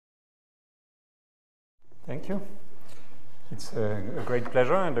Thank you. It's a great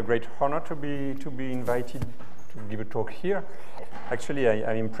pleasure and a great honor to be invited to give a talk here. Actually,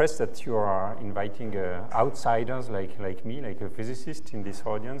 I'm impressed that you are inviting outsiders like me, like a physicist in this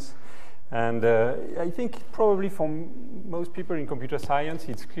audience. And I think probably for most people in computer science,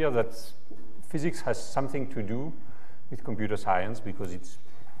 it's clear that physics has something to do with computer science because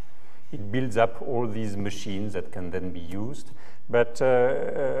it builds up all these machines that can then be used. But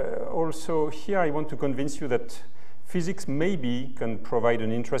also here I want to convince you that physics maybe can provide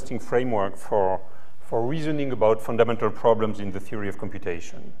an interesting framework for reasoning about fundamental problems in the theory of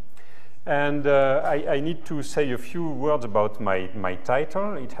computation. And I need to say a few words about my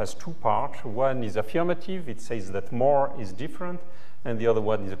title. It has two parts. One is affirmative. It says that more is different. And the other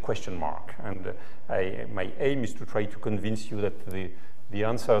one is a question mark. And my aim is to try to convince you that the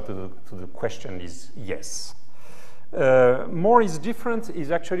answer to the question is yes. More is different is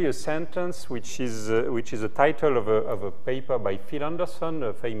actually a sentence which is a title of a paper by Phil Anderson,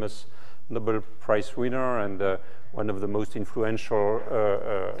 a famous Nobel Prize winner and one of the most influential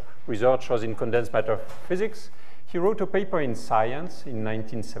researchers in condensed matter physics. He wrote a paper in Science in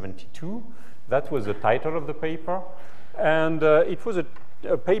 1972. That was the title of the paper. And it was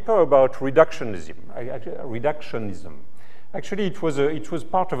a paper about reductionism. Actually, it was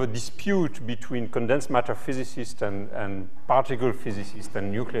part of a dispute between condensed matter physicists and particle physicists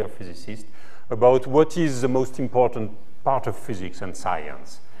and nuclear physicists about what is the most important part of physics and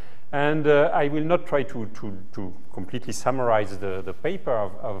science. And I will not try to completely summarize the paper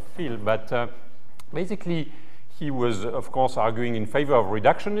of Phil, but basically he was, of course, arguing in favor of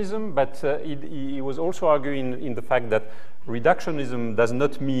reductionism, but he was also arguing in the fact that reductionism does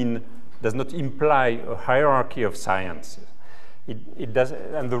not imply a hierarchy of sciences. It does,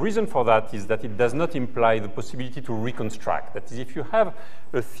 and the reason for that is that it does not imply the possibility to reconstruct. That is, if you have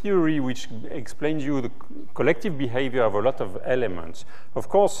a theory which explains you the collective behavior of a lot of elements, of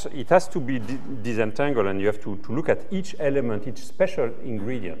course, it has to be disentangled, and you have to look at each element, each special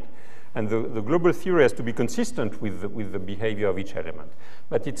ingredient. And the global theory has to be consistent with the behavior of each element.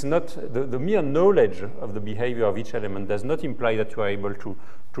 But it's not, the mere knowledge of the behavior of each element does not imply that you are able to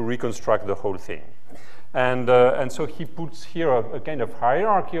reconstruct the whole thing. And so he puts here a kind of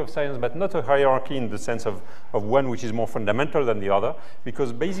hierarchy of science, but not a hierarchy in the sense of one which is more fundamental than the other,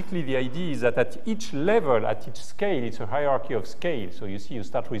 because basically the idea is that at each level, at each scale, it's a hierarchy of scale. So you see, you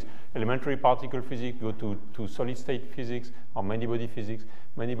start with elementary particle physics, go to solid state physics, or many-body physics.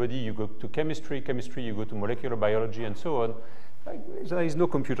 Many-body, you go to chemistry, you go to molecular biology, and so on. There is no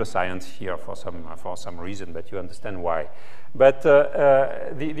computer science here for some reason, but you understand why. But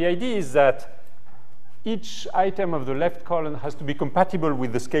the idea is that each item of the left column has to be compatible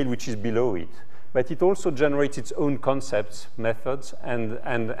with the scale which is below it, but it also generates its own concepts, methods,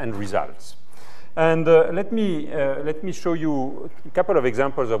 and results. And let me show you a couple of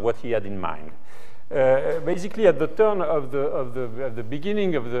examples of what he had in mind. Basically, at the turn of the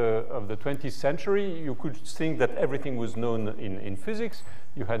beginning of the 20th century, you could think that everything was known in physics.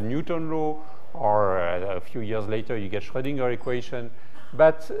 You had Newton's law, or a few years later, you get Schrödinger equation.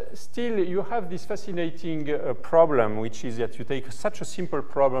 But still, you have this fascinating problem, which is that you take such a simple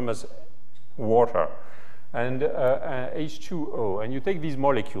problem as water and H2O, and you take these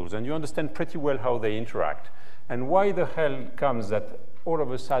molecules, and you understand pretty well how they interact. And why the hell comes that all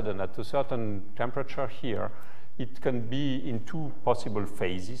of a sudden, at a certain temperature here, it can be in two possible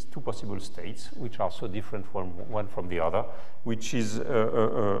phases, two possible states, which are so different one from the other, which is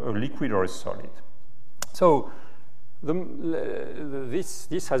a liquid or a solid. So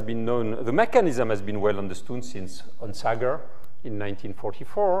this has been known, the mechanism has been well understood since Onsager in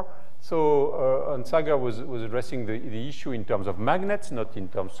 1944. So Onsager was addressing the issue in terms of magnets, not in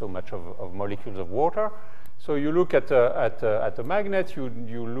terms so much of molecules of water. So you look at a magnet, you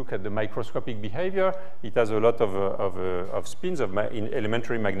look at the microscopic behavior. It has a lot of spins in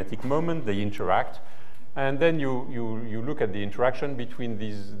elementary magnetic moment. They interact. And then you look at the interaction between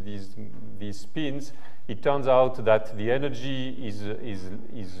these spins. It turns out that the energy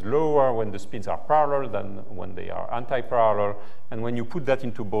is lower when the spins are parallel than when they are anti-parallel. And when you put that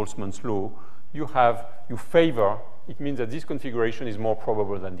into Boltzmann's law, you favor, it means that this configuration is more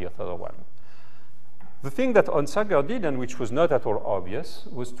probable than the other one. The thing that Onsager did, and which was not at all obvious,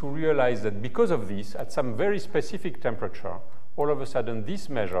 was to realize that because of this, at some very specific temperature, all of a sudden this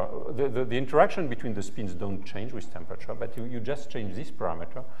measure, the interaction between the spins don't change with temperature, but you just change this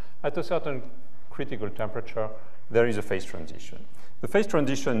parameter. At a certain critical temperature, there is a phase transition. The phase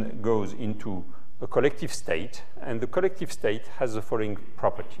transition goes into a collective state, and the collective state has the following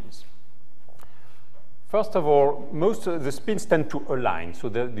properties. First of all, most of the spins tend to align, so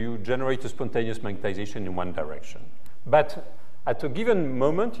that you generate a spontaneous magnetization in one direction. But at a given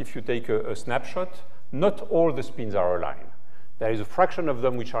moment, if you take a snapshot, not all the spins are aligned. There is a fraction of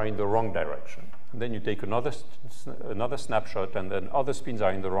them which are in the wrong direction. And then you take another snapshot, and then other spins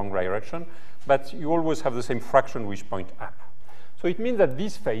are in the wrong direction, but you always have the same fraction which point up. So it means that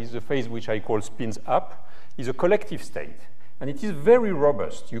this phase, the phase which I call spins up, is a collective state. And it is very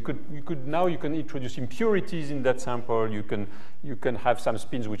robust. You can introduce impurities in that sample. You can have some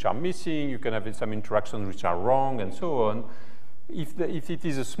spins which are missing. You can have some interactions which are wrong, and so on. If it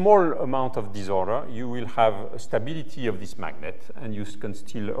is a small amount of disorder, you will have a stability of this magnet, and you can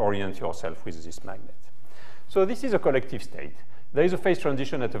still orient yourself with this magnet. So this is a collective state. There is a phase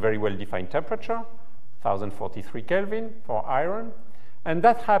transition at a very well-defined temperature, 1043 Kelvin for iron. And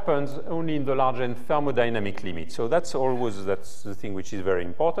that happens only in the large N thermodynamic limit. So that's the thing which is very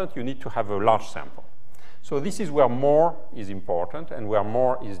important. You need to have a large sample. So this is where more is important and where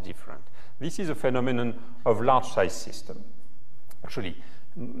more is different. This is a phenomenon of large size system. Actually,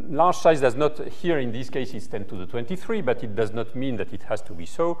 large size does not, here in this case it's 10 to the 23, but it does not mean that it has to be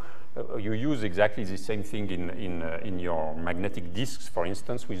so. You use exactly the same thing in your magnetic disks, for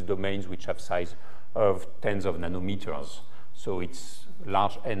instance, with domains which have size of tens of nanometers. So it's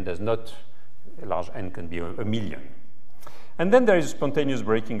large N does not, large N can be a million. And then there is spontaneous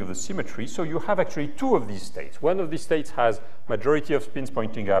breaking of the symmetry. So you have actually two of these states. One of these states has majority of spins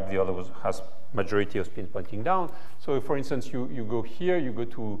pointing up, the other has majority of spins pointing down. So for instance, you go here, you go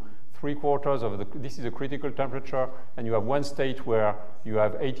to 3/4 of this is a critical temperature, and you have one state where you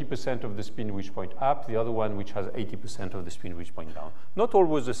have 80% of the spin which point up, the other one which has 80% of the spin which point down. Not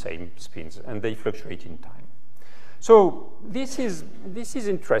always the same spins, and they fluctuate in time. So this is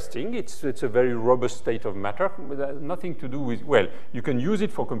interesting. It's a very robust state of matter. Nothing to do with, well, you can use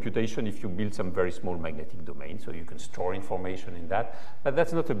it for computation if you build some very small magnetic domain, so you can store information in that, but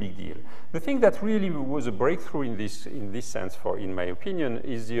that's not a big deal. The thing that really was a breakthrough in this sense, in my opinion,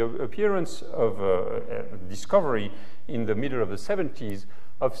 is the appearance of a discovery in the middle of the 70s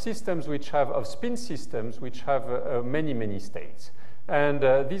of systems of spin systems which have many states. And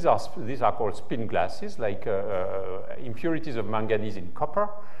these are called spin glasses, like impurities of manganese in copper.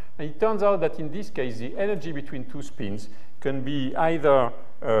 And it turns out that in this case, the energy between two spins can be either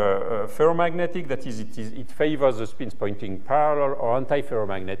ferromagnetic, that is, it favors the spins pointing parallel, or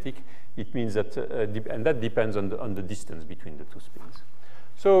anti-ferromagnetic. It means that, and that depends on the distance between the two spins.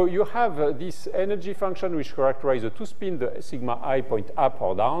 So you have this energy function which characterizes the two spins, the sigma I point up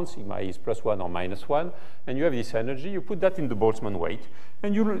or down, sigma I is +1 or -1, and you have this energy. You put that in the Boltzmann weight,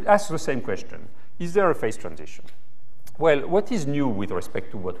 and you ask the same question. Is there a phase transition? Well, what is new with respect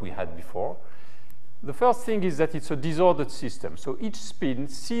to what we had before? The first thing is that it's a disordered system. So each spin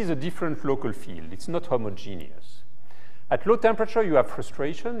sees a different local field. It's not homogeneous. At low temperature, you have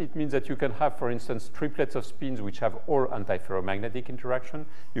frustration. It means that you can have, for instance, triplets of spins which have all antiferromagnetic interaction.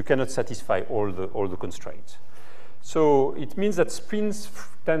 You cannot satisfy all the constraints. So it means that spins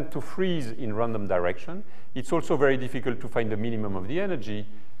tend to freeze in random direction. It's also very difficult to find the minimum of the energy.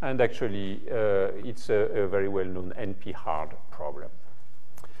 And actually, it's a very well-known NP-hard problem.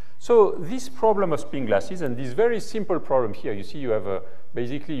 So this problem of spin glasses, and this very simple problem here, you see you have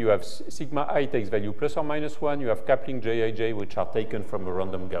basically you have sigma I takes value ±1, you have coupling Jij, which are taken from a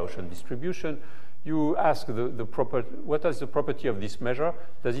random Gaussian distribution. You ask what is the property of this measure?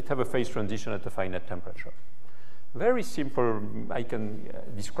 Does it have a phase transition at a finite temperature? Very simple. I can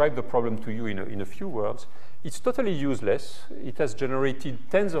describe the problem to you in a few words. It's totally useless. It has generated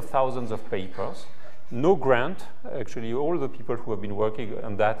tens of thousands of papers. No grant. Actually, all the people who have been working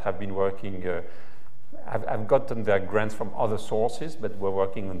on that have been working, have gotten their grants from other sources, but we're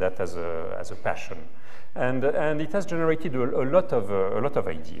working on that as a passion. And it has generated a lot of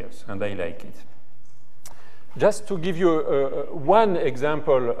ideas, and I like it. Just to give you one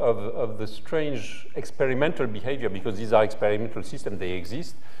example of the strange experimental behavior, because these are experimental systems, they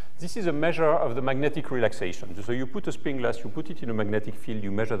exist. This is a measure of the magnetic relaxation. So you put a spin glass, you put it in a magnetic field,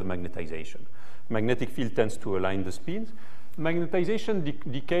 you measure the magnetization. Magnetic field tends to align the spins. Magnetization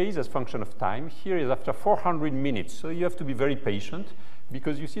decays as function of time. Here is after 400 minutes. So you have to be very patient,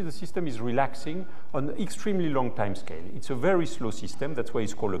 because you see the system is relaxing on an extremely long time scale. It's a very slow system. That's why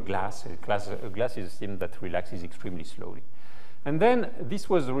it's called a glass. A glass is a system that relaxes extremely slowly. And then this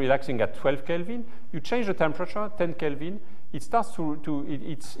was relaxing at 12 Kelvin. You change the temperature, 10 Kelvin. It starts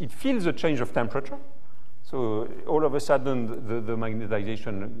it feels a change of temperature. So all of a sudden, the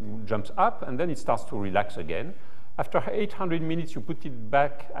magnetization jumps up, and then it starts to relax again. After 800 minutes, you put it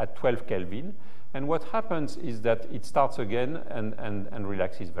back at 12 Kelvin. And what happens is that it starts again and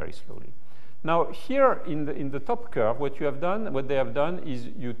relaxes very slowly. Now here in the top curve, what they have done is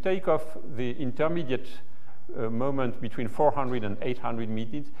you take off the intermediate moment between 400 and 800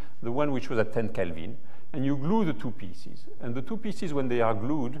 meters, the one which was at 10 Kelvin, and you glue the two pieces. And the two pieces, when they are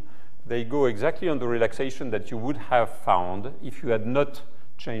glued, they go exactly on the relaxation that you would have found if you had not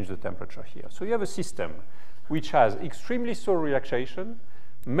changed the temperature here. So you have a system which has extremely slow relaxation,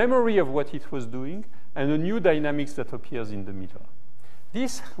 memory of what it was doing, and a new dynamics that appears in the middle.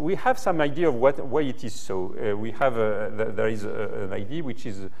 This, we have some idea of why it is so. There is an idea which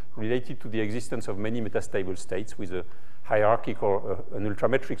is related to the existence of many metastable states with a hierarchical, an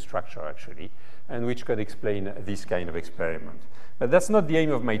ultrametric structure actually, and which can explain this kind of experiment. But that's not the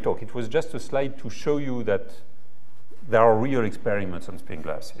aim of my talk. It was just a slide to show you that there are real experiments on spin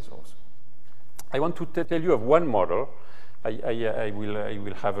glasses also. I want to tell you of one model. I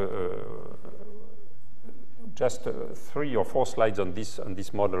will have just 3 or 4 slides on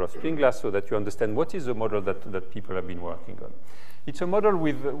this model of spin glass so that you understand what is the model that people have been working on. It's a model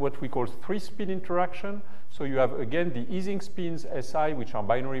with what we call 3-spin interaction. So you have, again, the easing spins SI, which are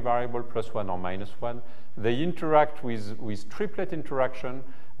binary variable, +1 or -1. They interact with triplet interaction.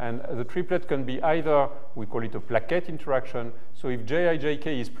 And the triplet can be either, we call it a plaquette interaction. So if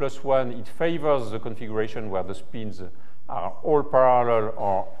JIJK is +1, it favors the configuration where the spins are all parallel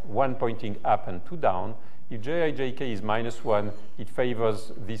or one pointing up and two down. If JIJK is -1, it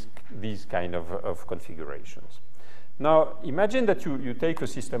favors these kind of configurations. Now, imagine that you take a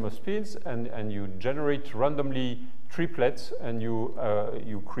system of spins and you generate randomly triplets, and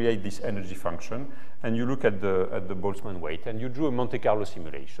you create this energy function, and you look at the Boltzmann weight, and you do a Monte Carlo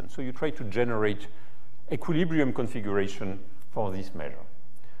simulation. So you try to generate equilibrium configuration for this measure.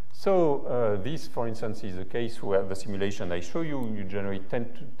 So this, for instance, is a case where the simulation I show you, you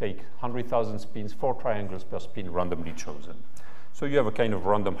tend to take 100,000 spins, 4 triangles per spin randomly chosen. So you have a kind of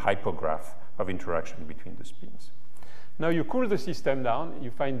random hypograph of interaction between the spins. Now you cool the system down,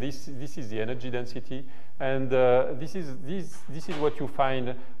 you find this is the energy density, and this is what you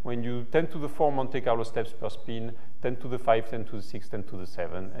find when you 10 to the 4 Monte Carlo steps per spin, 10 to the 5, 10 to the 6, 10 to the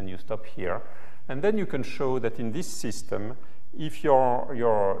 7, and you stop here. And then you can show that in this system, if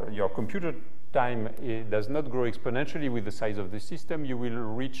your computer time does not grow exponentially with the size of the system, you will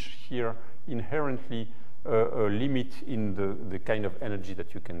reach here inherently a limit in the kind of energy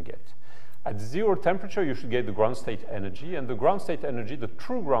that you can get. At 0 temperature, you should get the ground state energy, and the ground state energy, the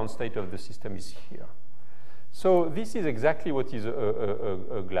true ground state of the system, is here. So this is exactly what is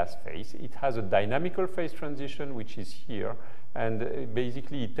a glass phase. It has a dynamical phase transition, which is here, and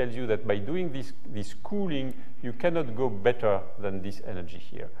basically it tells you that by doing this cooling, you cannot go better than this energy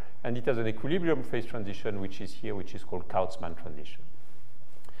here. And it has an equilibrium phase transition, which is here, which is called Kautzmann transition.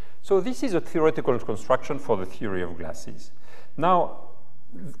 So this is a theoretical construction for the theory of glasses. Now,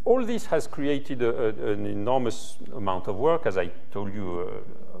 all this has created an enormous amount of work, as I told you,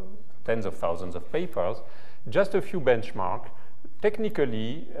 tens of thousands of papers. Just a few benchmarks.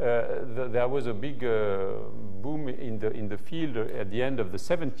 Technically, there was a big boom in the field at the end of the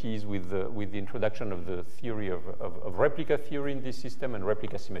 70s with the introduction of the theory of replica theory in this system and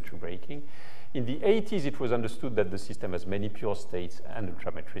replica symmetry breaking. In the 80s, it was understood that the system has many pure states and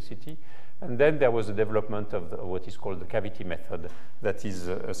ultrametricity. And then there was a development of what is called the cavity method. That is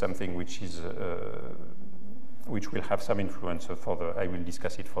something which will have some influence I will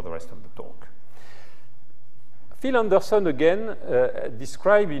discuss it for the rest of the talk. Phil Anderson, again,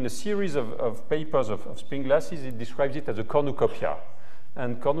 described in a series of papers of spin glasses, he describes it as a cornucopia.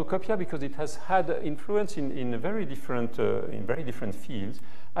 And cornucopia because it has had influence in very different fields.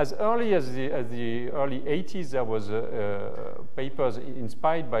 As early as the early 80s, there was papers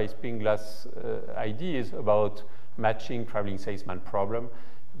inspired by spin glass ideas about matching, traveling salesman problem,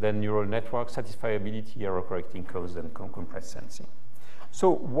 then neural network, satisfiability, error correcting codes, and compressed sensing.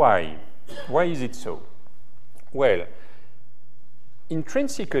 So why? Why is it so? Well,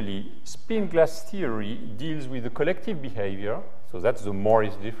 intrinsically, spin glass theory deals with the collective behavior, so that's the more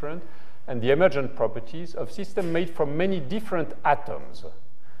is different, and the emergent properties of systems made from many different atoms.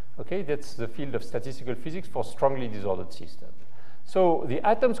 Okay, that's the field of statistical physics for strongly disordered systems. So the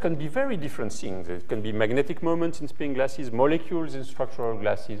atoms can be very different things. It can be magnetic moments in spin glasses, molecules in structural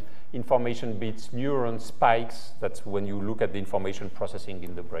glasses, information bits, neurons, spikes. That's when you look at the information processing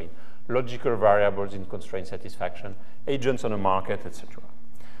in the brain. Logical variables in constraint satisfaction, agents on a market, etc.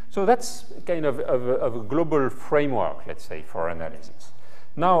 So that's kind of a global framework, let's say, for analysis.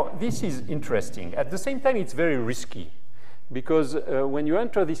 Now, this is interesting. At the same time, it's very risky because when you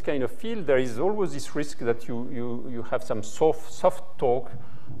enter this kind of field, there is always this risk that you have some soft talk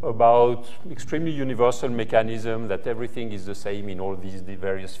about extremely universal mechanism, that everything is the same in all these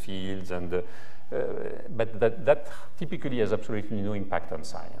various fields, and but that typically has absolutely no impact on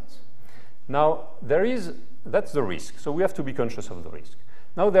science. Now, that's the risk, so we have to be conscious of the risk.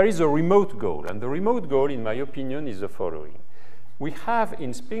 Now, there is a remote goal, and the remote goal, in my opinion, is the following. We have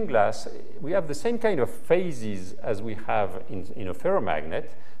in spin glass, we have the same kind of phases as we have in a ferromagnet.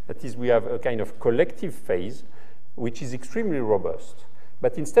 That is, we have a kind of collective phase, which is extremely robust.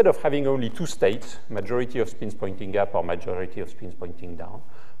 But instead of having only two states, majority of spins pointing up or majority of spins pointing down,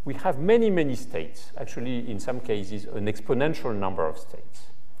 we have many, many states. Actually, in some cases, an exponential number of states.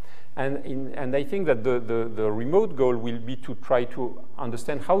 And I think that the remote goal will be to try to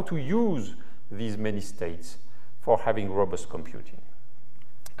understand how to use these many states for having robust computing.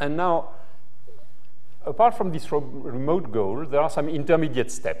 And now, apart from this remote goal, there are some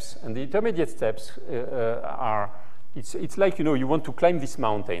intermediate steps. And the intermediate steps are, it's like, you want to climb this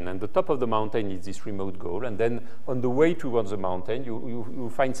mountain, and the top of the mountain is this remote goal, and then on the way towards the mountain,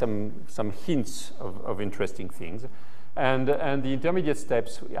 you find some hints of interesting things. And the intermediate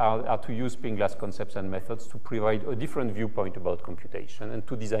steps are to use spin glass concepts and methods to provide a different viewpoint about computation and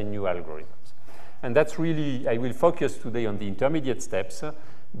to design new algorithms. And that's really, I will focus today on the intermediate steps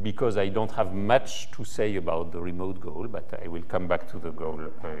because I don't have much to say about the remote goal, but I will come back to the goal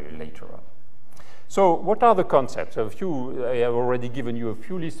later on. So what are the concepts? I have already given you a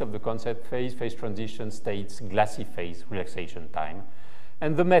few lists of the concept: phase, phase transition, states, glassy phase, relaxation time.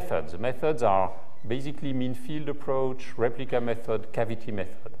 And the methods. The methods are basically mean field approach, replica method, cavity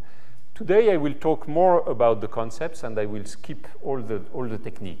method. Today I will talk more about the concepts, and I will skip all the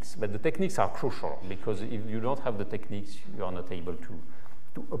techniques. But the techniques are crucial, because if you don't have the techniques, you are not able to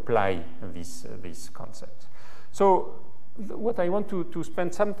apply these concepts. So what I want to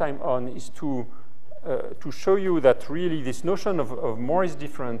spend some time on is to show you that really this notion of more is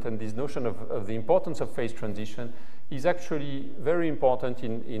different, and this notion of the importance of phase transition is actually very important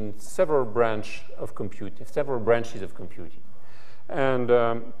in several branches of computing. And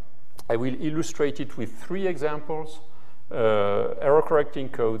I will illustrate it with 3 examples: error correcting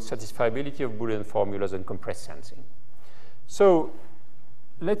code, satisfiability of Boolean formulas, and compressed sensing. So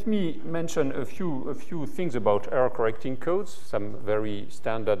let me mention a few things about error correcting codes, some very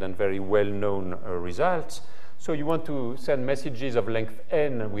standard and very well-known results. So you want to send messages of length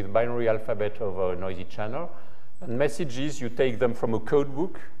n with binary alphabet over a noisy channel. And messages, you take them from a code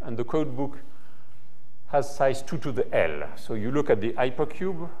book, and the code book has size 2 to the L. So you look at the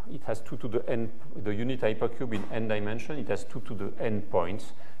hypercube, it has 2 to the n, the unit hypercube in n dimension, it has 2 to the n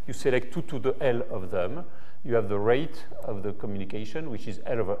points. You select 2 to the L of them. You have the rate of the communication, which is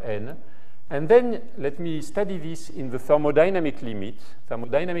L over n. And then let me study this in the thermodynamic limit.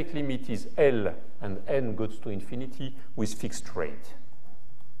 Thermodynamic limit is L, and n goes to infinity with fixed rate.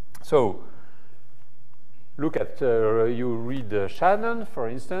 So look at, you read Shannon, for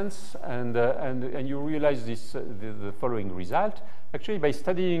instance, and you realize this, the following result. Actually, by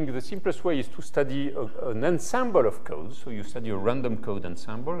studying, the simplest way is to study an ensemble of codes. So you study a random code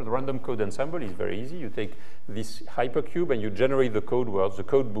ensemble. The random code ensemble is very easy. You take this hypercube and you generate the code words, the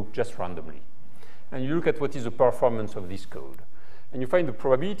code book, just randomly. And you look at what is the performance of this code. And you find the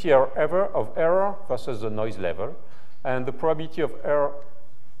probability of error versus the noise level. And the probability of error,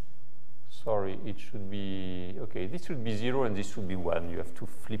 sorry, it should be, okay, this should be 0 and this should be 1. You have to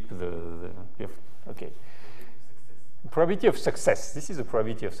flip okay. Probability of success, this is the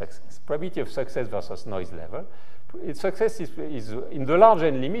probability of success. Probability of success versus noise level. Success is in the large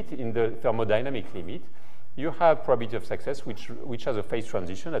n limit, in the thermodynamic limit, you have probability of success which has a phase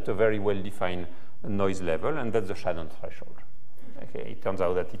transition at a very well-defined noise level, and that's the Shannon threshold. Okay, it turns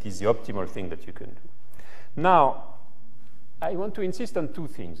out that it is the optimal thing that you can do. Now, I want to insist on 2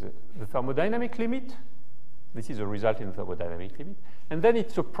 things. The thermodynamic limit, this is a result in the thermodynamic limit, and then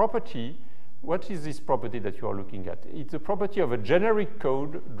it's a property. What is this property that you are looking at? It's a property of a generic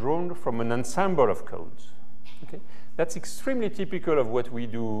code drawn from an ensemble of codes. Okay? That's extremely typical of what we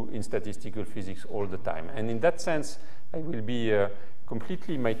do in statistical physics all the time. And in that sense, I will be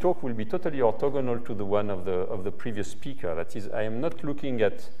my talk will be totally orthogonal to the one of the previous speaker. That is, I am not looking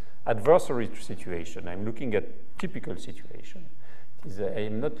at adversary situation. I'm looking at typical situation. I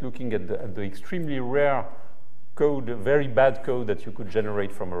am not looking at the extremely rare code, very bad code that you could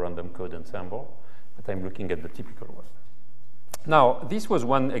generate from a random code ensemble, but I'm looking at the typical one. Now, this was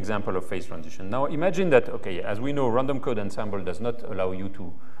one example of phase transition. Now, imagine that, okay, as we know, random code ensemble does not allow you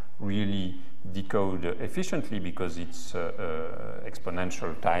to really decode efficiently because it's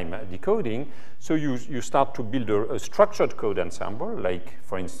exponential time decoding. So you start to build a structured code ensemble, like,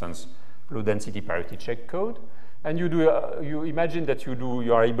 for instance, low-density parity check code. And you do you imagine that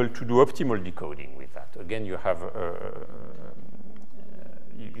you are able to do optimal decoding with that. Again, you have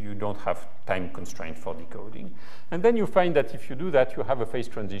you don't have time constraint for decoding. And then you find that if you do that, you have a phase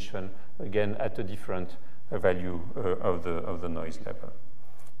transition, again, at a different value of the noise level.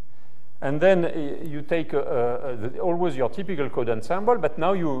 And then you take always your typical code ensemble, but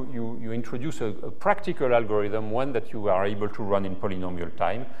now you introduce a practical algorithm, one that you are able to run in polynomial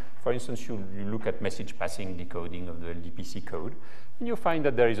time. For instance, you look at message passing decoding of the LDPC code, and you find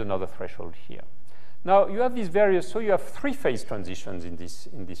that there is another threshold here. Now, you have these various, so you have 3 phase transitions in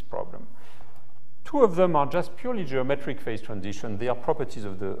this problem. 2 of them are just purely geometric phase transition. They are properties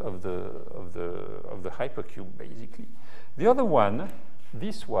of the hypercube, basically. The other one,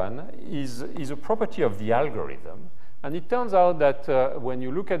 this one, is a property of the algorithm. And it turns out that when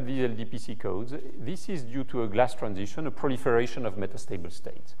you look at the LDPC codes, this is due to a glass transition, a proliferation of metastable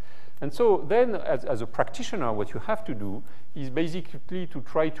states. And so then, as a practitioner, what you have to do is basically to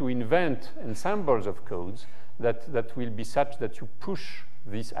try to invent ensembles of codes that will be such that you push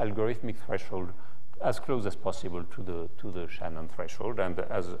this algorithmic threshold as close as possible to the Shannon threshold. And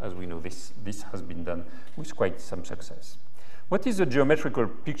as we know, this has been done with quite some success. What is the geometrical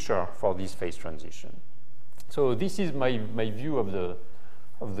picture for this phase transition? So this is my view of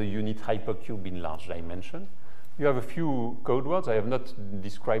the unit hypercube in large dimension. You have a few code words. I have not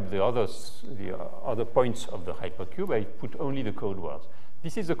described the other points of the hypercube. I put only the code words.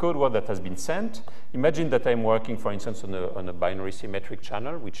 This is the code word that has been sent. Imagine that I'm working, for instance, on a binary symmetric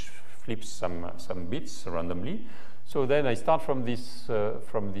channel, which flips some bits randomly. So then I start from this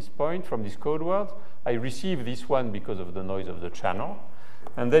point, from this code word. I receive this one because of the noise of the channel.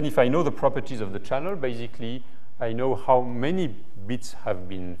 And then if I know the properties of the channel, basically, I know how many bits have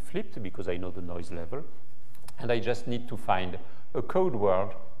been flipped because I know the noise level. And I just need to find a code word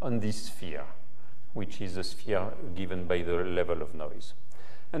on this sphere, which is a sphere given by the level of noise.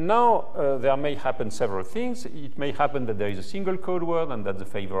 And now there may happen several things. It may happen that there is a single code word, and that's a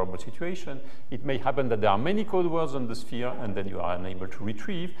favorable situation. It may happen that there are many code words on the sphere, and then you are unable to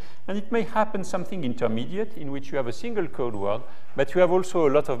retrieve. And it may happen something intermediate, in which you have a single code word, but you have also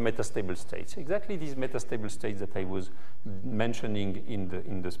a lot of metastable states. Exactly these metastable states that I was mentioning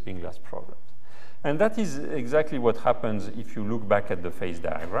in the spin glass problem. And that is exactly what happens if you look back at the phase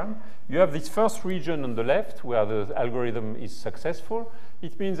diagram. You have this first region on the left where the algorithm is successful.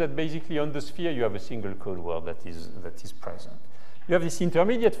 It means that basically on the sphere you have a single code word that is present. You have this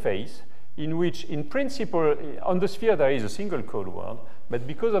intermediate phase in which, in principle, on the sphere there is a single code word, but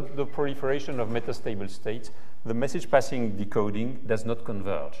because of the proliferation of metastable states, the message passing decoding does not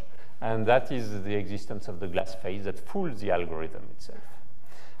converge. And that is the existence of the glass phase that fools the algorithm itself.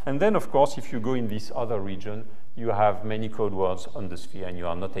 And then, of course, if you go in this other region, you have many code words on the sphere, and you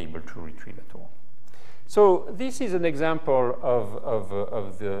are not able to retrieve at all. So this is an example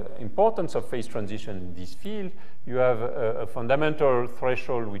of the importance of phase transition in this field. You have a fundamental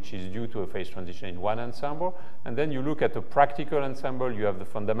threshold, which is due to a phase transition in one ensemble. And then you look at a practical ensemble. You have the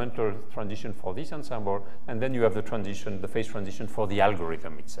fundamental transition for this ensemble. And then you have the phase transition for the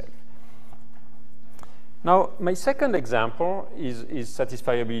algorithm itself. Now, my second example is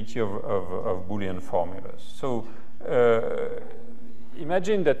satisfiability of Boolean formulas. So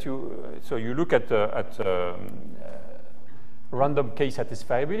imagine that you look at random case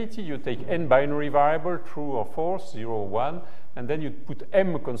satisfiability. You take n binary variable, true or false, 0 or 1, and then you put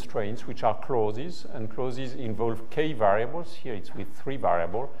m constraints, which are clauses, and clauses involve k variables. Here it's with 3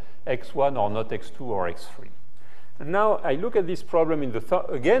 variables, x1 or not x2 or x3. And now I look at this problem in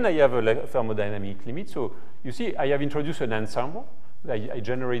again, I have a thermodynamic limit. So you see, I have introduced an ensemble. I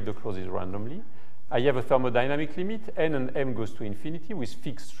generate the clauses randomly. I have a thermodynamic limit. N and m goes to infinity with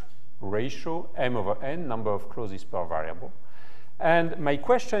fixed ratio, m over n, number of clauses per variable. And my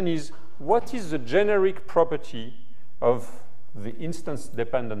question is, what is the generic property of the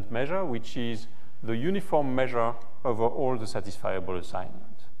instance-dependent measure, which is the uniform measure over all the satisfiable assignments?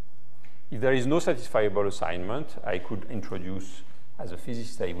 If there is no satisfiable assignment, I could introduce, as a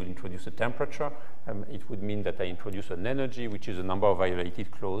physicist, I would introduce a temperature. It would mean that I introduce an energy, which is a number of violated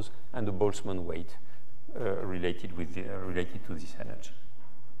clause, and a Boltzmann weight related to this energy.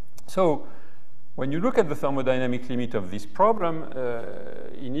 So when you look at the thermodynamic limit of this problem,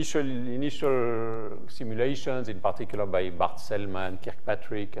 initial simulations, in particular by Bart Selman,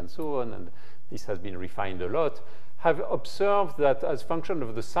 Kirkpatrick, and so on, and this has been refined a lot, have observed that as function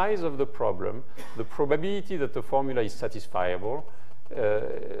of the size of the problem, the probability that the formula is satisfiable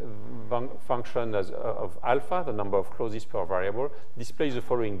function of alpha, the number of clauses per variable, displays the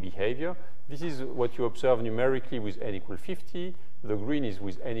following behavior. This is what you observe numerically with n equal 50. The green is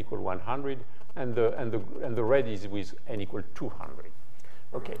with n equal 100, and the red is with n equal 200.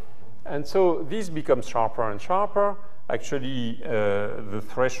 Okay, and so this becomes sharper and sharper. Actually, the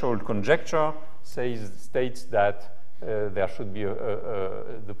threshold conjecture states that there should be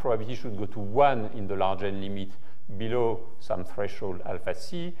the probability should go to 1 in the large n limit below some threshold alpha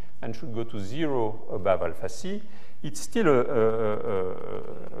c, and should go to 0 above alpha c. It's still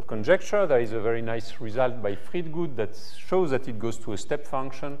a conjecture. There is a very nice result by Friedgut that shows that it goes to a step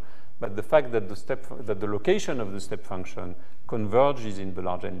function, but the fact that the location of the step function converges in the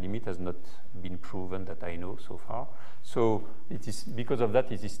large n limit has not been proven that I know so far. So it is, because of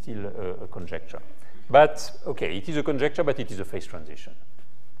that, it is still a conjecture. But okay, it is a conjecture, but it is a phase transition.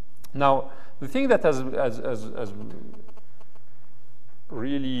 Now, the thing that has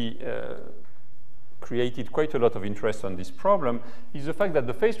really created quite a lot of interest on this problem is the fact that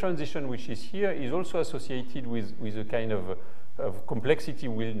the phase transition, which is here, is also associated with a kind of complexity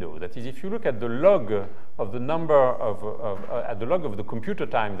we'll know. That is, if you look at the log of the number at the log of the computer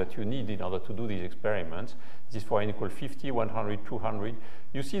time that you need in order to do these experiments, this is for n equal 50, 100, 200,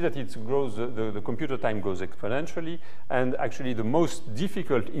 you see that it grows, the computer time goes exponentially, and actually the most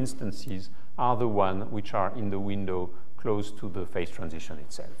difficult instances are the ones which are in the window close to the phase transition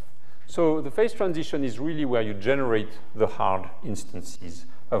itself. So the phase transition is really where you generate the hard instances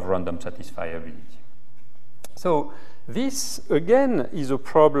of random satisfiability. So this, again, is a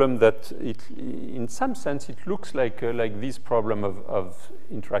problem that, in some sense, it looks like this problem of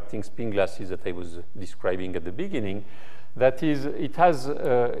interacting spin glasses that I was describing at the beginning. That is, it has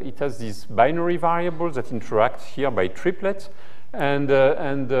these binary variables that interact here by triplets, and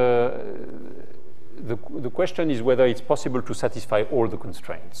the question is whether it's possible to satisfy all the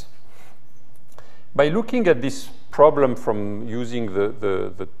constraints. By looking at this problem from using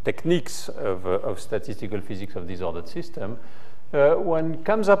the techniques of statistical physics of disordered system, one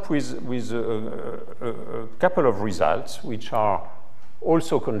comes up with a couple of results which are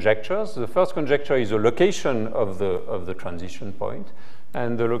also conjectures. The first conjecture is a location of the transition point,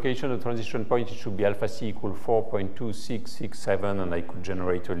 and the location of the transition point, it should be alpha c equal 4.2667, and I could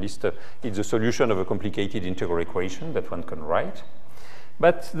generate a list. It's a solution of a complicated integral equation that one can write.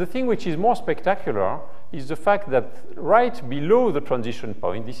 But the thing which is more spectacular is the fact that right below the transition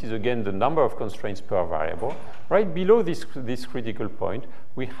point, this is again the number of constraints per variable, right below this critical point,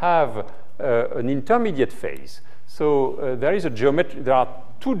 we have an intermediate phase. So there are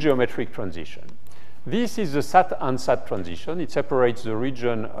two geometric transitions. This is the SAT-unsat transition. It separates the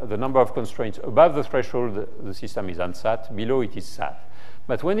region, the number of constraints above the threshold, the system is unsat, below it is sat.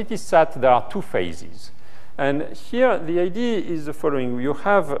 But when it is sat, there are two phases. And here, the idea is the following. You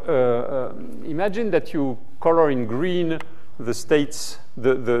have, imagine that you color in green the states,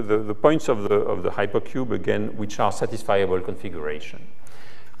 the points of the hypercube, again, which are satisfiable configuration.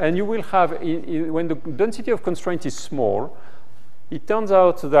 And you will have, when the density of constraint is small, it turns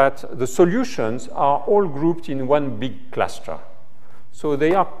out that the solutions are all grouped in one big cluster. So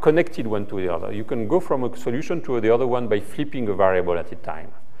they are connected one to the other. You can go from a solution to the other one by flipping a variable at a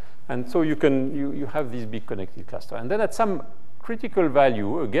time. And so you have this big connected cluster. And then at some critical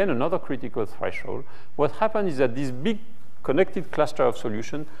value, again, another critical threshold, what happens is that this big connected cluster of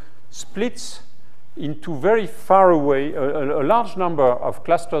solution splits into very far away, a large number of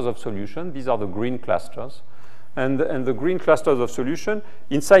clusters of solution. These are the green clusters. And the green clusters of solution,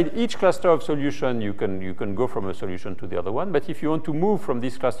 inside each cluster of solution, you can go from a solution to the other one. But if you want to move from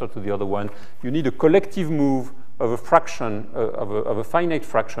this cluster to the other one, you need a collective move of a fraction, of a finite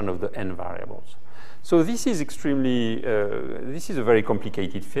fraction of the n variables. So this is extremely, this is a very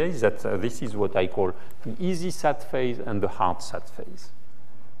complicated phase. This is what I call the easy SAT phase and the hard SAT phase.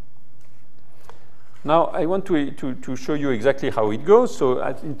 Now, I want to show you exactly how it goes. So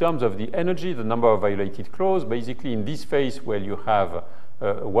in terms of the energy, the number of violated clause, basically in this phase where you have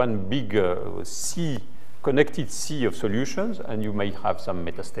one big connected sea of solutions, and you may have some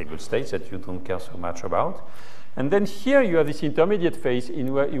metastable states that you don't care so much about. And then here you have this intermediate phase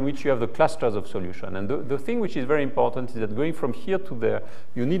in which you have the clusters of solution. And the thing which is very important is that going from here to there,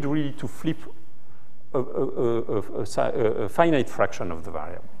 you need really to flip a finite fraction of the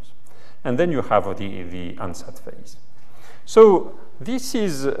variables. And then you have the unsat phase. So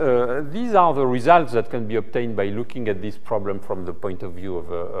these are the results that can be obtained by looking at this problem from the point of view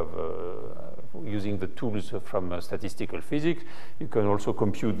of using the tools from statistical physics. You can also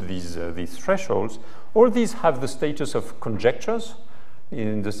compute these thresholds. All these have the status of conjectures.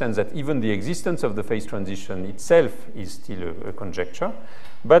 in the sense that even the existence of the phase transition itself is still a conjecture.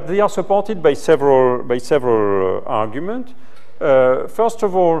 But they are supported by several arguments. First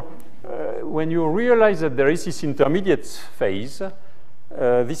of all, when you realize that there is this intermediate phase,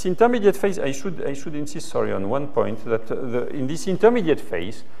 I should insist, sorry, on one point, that in this intermediate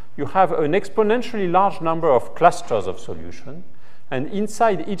phase, you have an exponentially large number of clusters of solution, and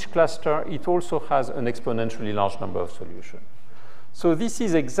inside each cluster, it also has an exponentially large number of solutions. So this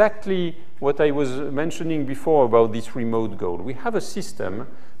is exactly what I was mentioning before about this remote goal. We have a system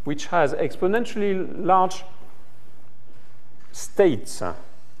which has exponentially large states,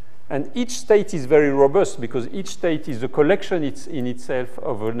 and each state is very robust because each state is a collection in itself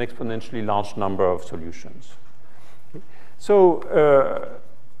of an exponentially large number of solutions. So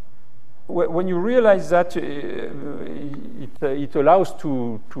when you realize that, it allows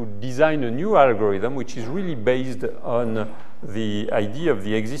to design a new algorithm which is really based on the idea of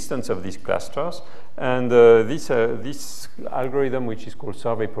the existence of these clusters. And this algorithm, which is called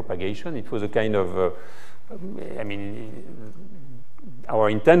survey propagation, it was a kind of, our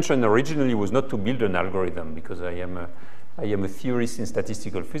intention originally was not to build an algorithm, because I am a theorist in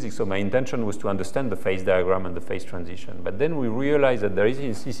statistical physics, so my intention was to understand the phase diagram and the phase transition. But then we realized that there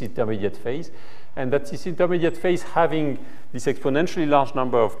is this intermediate phase, and that this intermediate phase, having this exponentially large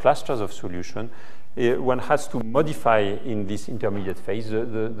number of clusters of solution, one has to modify in this intermediate phase.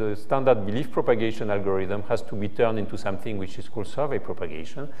 The standard belief propagation algorithm has to be turned into something which is called survey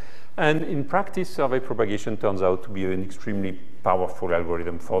propagation. And in practice, survey propagation turns out to be an extremely powerful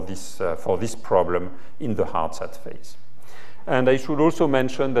algorithm for this problem in the hard set phase. And I should also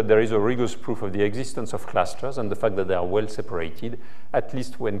mention that there is a rigorous proof of the existence of clusters and the fact that they are well separated, at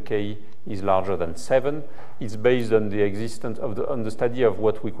least when k is larger than 7. It's based on the existence of on the study of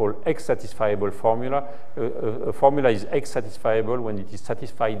what we call X-satisfiable formula. A formula is X-satisfiable when it is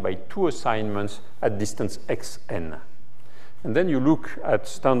satisfied by 2 assignments at distance xn. And then you look at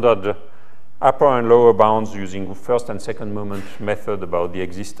standard upper and lower bounds using first and second moment method about the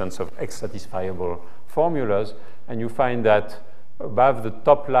existence of X-satisfiable formulas, and you find that above the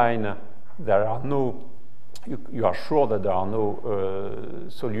top line there are no, you are sure that there are no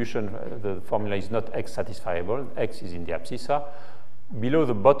solution, the formula is not X-satisfiable, X is in the abscissa. Below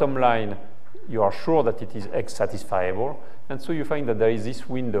the bottom line, you are sure that it is X-satisfiable, and so you find that there is this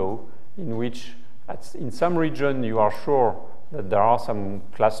window in which in some region you are sure that there are some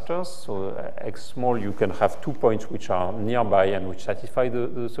clusters, so X small, you can have 2 points which are nearby and which satisfy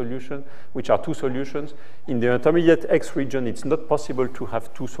the solution, which are 2 solutions. In the intermediate X region, it's not possible to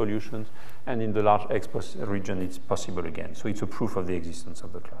have 2 solutions, and in the large X region, it's possible again. So it's a proof of the existence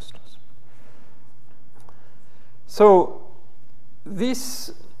of the clusters. So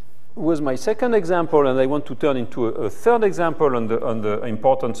this was my second example, and I want to turn into a third example on the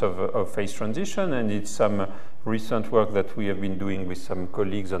importance of phase transition, and it's some recent work that we have been doing with some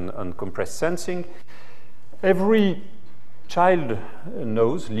colleagues on compressed sensing. Every child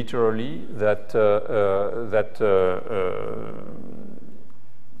knows, literally, that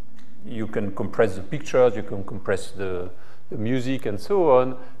you can compress the pictures, you can compress the music, and so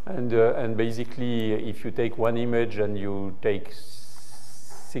on, and basically, if you take one image and you take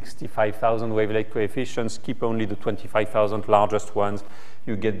 65,000 wavelength coefficients, keep only the 25,000 largest ones,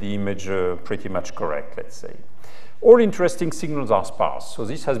 you get the image pretty much correct, let's say. All interesting signals are sparse, so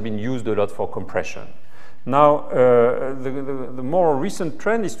this has been used a lot for compression. Now, the more recent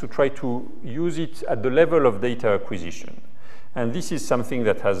trend is to try to use it at the level of data acquisition. And this is something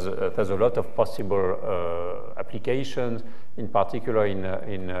that has a lot of possible applications, in particular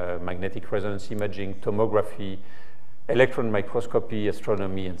in magnetic resonance imaging, tomography, electron microscopy,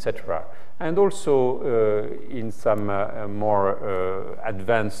 astronomy, etc. And also in some more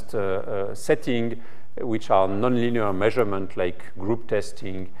advanced setting, which are nonlinear measurement like group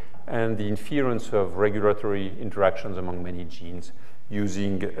testing and the inference of regulatory interactions among many genes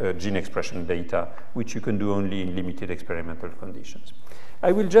using gene expression data, which you can do only in limited experimental conditions.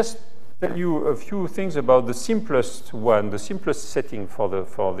 I will just tell you a few things about the simplest one, the simplest setting for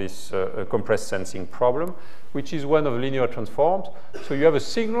this compressed sensing problem, which is one of linear transforms. So you have a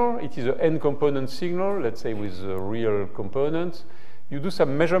signal, it is an n-component signal, let's say with real components. You do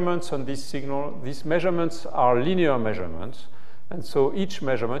some measurements on this signal. These measurements are linear measurements. And so each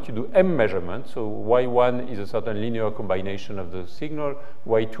measurement, you do m measurements. So y1 is a certain linear combination of the signal,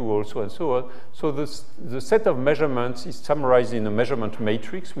 y2 also, and so on. So the set of measurements is summarized in a measurement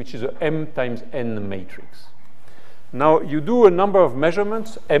matrix, which is a m times n matrix. Now, you do a number of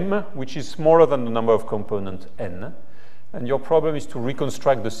measurements, m, which is smaller than the number of components n. And your problem is to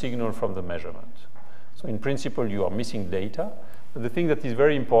reconstruct the signal from the measurement. So in principle, you are missing data. The thing that is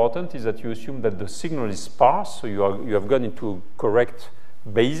very important is that you assume that the signal is sparse, so you have gone into a correct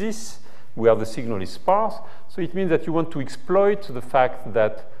basis where the signal is sparse. So it means that you want to exploit the fact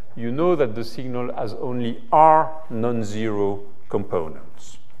that you know that the signal has only R non-zero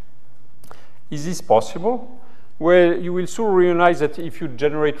components. Is this possible? Well, you will soon realize that if you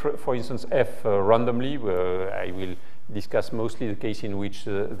generate, for instance, F randomly, I will discuss mostly the case in which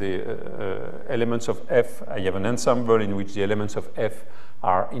the elements of F, I have an ensemble in which the elements of F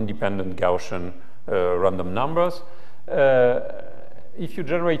are independent Gaussian random numbers. If you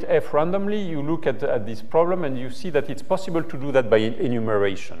generate F randomly, you look at this problem and you see that it's possible to do that by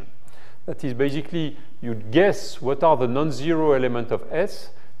enumeration. That is basically, you guess what are the non-zero elements of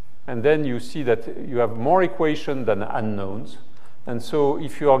S, and then you see that you have more equations than unknowns. And so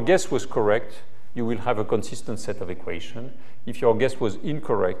if your guess was correct, you will have a consistent set of equations. If your guess was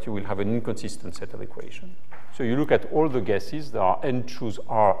incorrect, you will have an inconsistent set of equations. So you look at all the guesses, there are n choose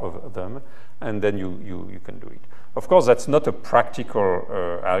R of them, and then you can do it. Of course, that's not a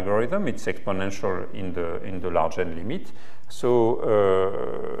practical algorithm. It's exponential in the large n limit. So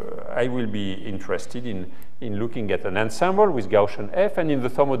I will be interested in looking at an ensemble with Gaussian F, and in the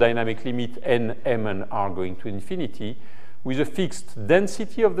thermodynamic limit n, m, and r going to infinity, with a fixed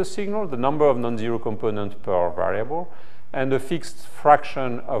density of the signal, the number of non-zero components per variable, and a fixed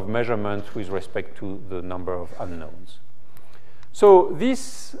fraction of measurement with respect to the number of unknowns. So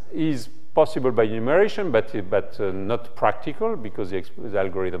this is possible by enumeration, but not practical because the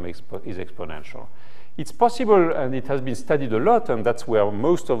algorithm is exponential. It's possible, and it has been studied a lot, and that's where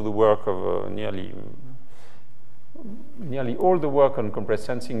most of the work of nearly all the work on compressed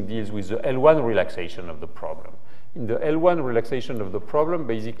sensing deals with the L1 relaxation of the problem. In the L1 relaxation of the problem,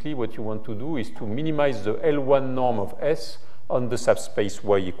 basically what you want to do is to minimize the L1 norm of S on the subspace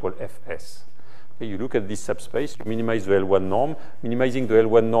y equal Fs. Okay, you look at this subspace, you minimize the L1 norm. Minimizing the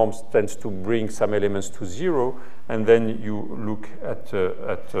L1 norm tends to bring some elements to 0, and then you look at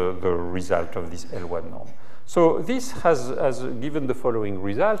the result of this L1 norm. So this has given the following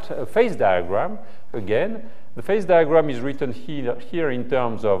result, a phase diagram. Again, the phase diagram is written here in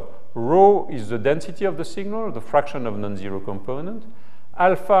terms of rho is the density of the signal, the fraction of non-zero component.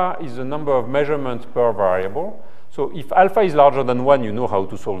 Alpha is the number of measurements per variable. So if alpha is larger than 1, you know how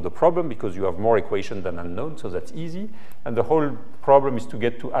to solve the problem because you have more equations than unknown, so that's easy. And the whole problem is to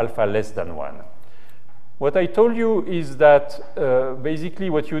get to alpha less than 1. What I told you is that basically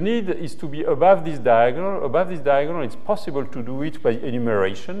what you need is to be above this diagonal. Above this diagonal, it's possible to do it by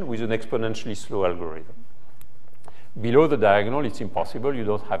enumeration with an exponentially slow algorithm. Below the diagonal, it's impossible. You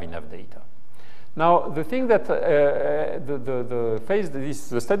don't have enough data. Now, the thing that the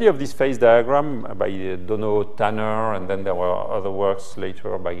study of this phase diagram by Dono, Tanner, and then there were other works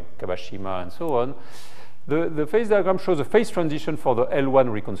later by Kabashima and so on. The phase diagram shows a phase transition for the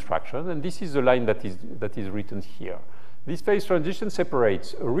L1 reconstruction, and this is the line that is written here. This phase transition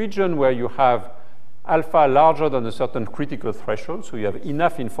separates a region where you have alpha larger than a certain critical threshold, so you have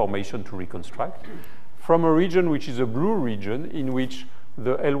enough information to reconstruct, from a region which is a blue region in which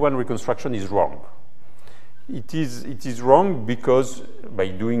the L1 reconstruction is wrong. It is wrong because by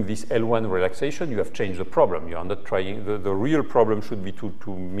doing this L1 relaxation, you have changed the problem. You are not trying, the real problem should be to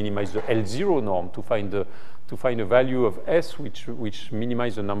minimize the L0 norm, to find a value of S which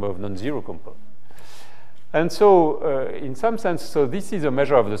minimizes the number of non-zero components. And so, in some sense, so this is a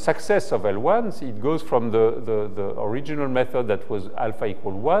measure of the success of L1. It goes from the original method that was alpha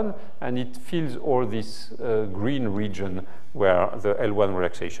equal 1, and it fills all this green region where the L1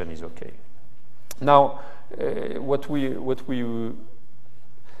 relaxation is okay. Now, what we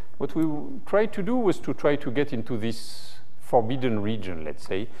tried to do was to try to get into this forbidden region, let's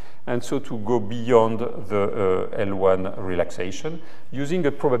say, and so to go beyond the L1 relaxation using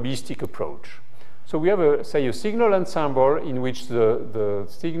a probabilistic approach. So we have, say, a signal ensemble in which the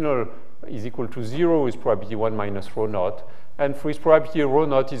signal is equal to 0 with probability 1 minus rho naught, and for its probability rho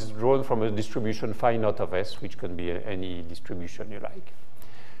naught is drawn from a distribution phi naught of S, which can be any distribution you like.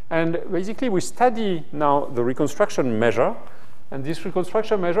 And basically, we study now the reconstruction measure, and this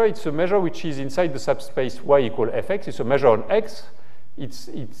reconstruction measure, it's a measure which is inside the subspace y equal fx. It's a measure on x.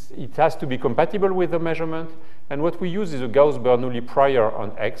 It has to be compatible with the measurement. And what we use is a Gauss-Bernoulli prior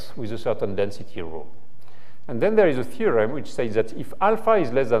on x with a certain density rho. And then there is a theorem which says that if alpha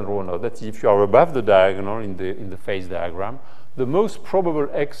is less than rho naught, that is, if you are above the diagonal in the phase diagram, the most probable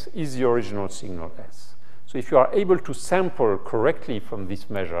x is the original signal S. So if you are able to sample correctly from this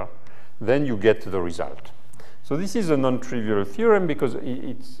measure, then you get the result. So this is a non-trivial theorem because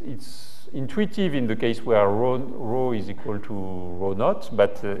it's intuitive in the case where rho is equal to rho naught,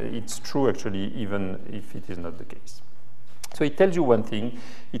 but it's true actually even if it is not the case. So it tells you one thing.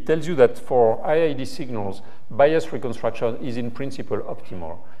 It tells you that for IID signals, bias reconstruction is in principle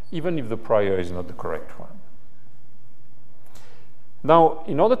optimal, even if the prior is not the correct one. Now,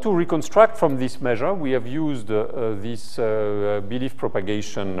 in order to reconstruct from this measure, we have used this belief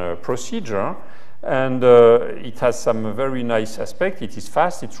propagation procedure, and it has some very nice aspects. It is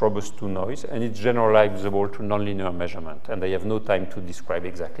fast, it's robust to noise, and it's generalizable to nonlinear measurement. And I have no time to describe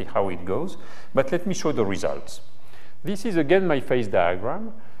exactly how it goes, but let me show the results. This is again my phase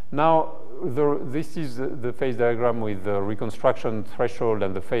diagram. Now, this is the phase diagram with the reconstruction threshold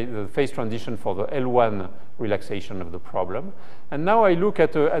and the phase transition for the L1 relaxation of the problem. And now I look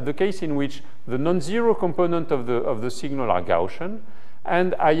at the case in which the non-zero component of the signal are Gaussian,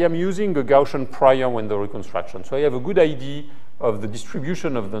 and I am using a Gaussian prior when the reconstruction. So I have a good idea of the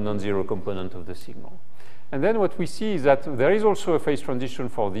distribution of the non-zero component of the signal. And then what we see is that there is also a phase transition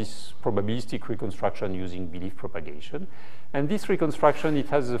for this probabilistic reconstruction using belief propagation. And this reconstruction, it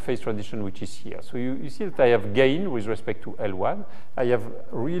has a phase transition which is here. So you see that I have gain with respect to L1. I have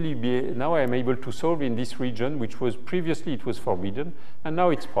really now I am able to solve in this region, which was previously it was forbidden, and now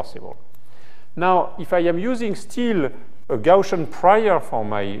it's possible. Now, if I am using still a Gaussian prior for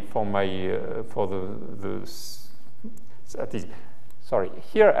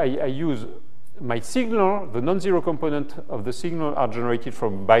here I use my signal, the non-zero component of the signal are generated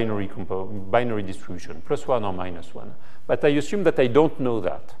from binary distribution, +1 or -1. But I assume that I don't know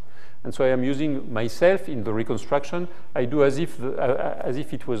that. And so I am using myself in the reconstruction. I do as if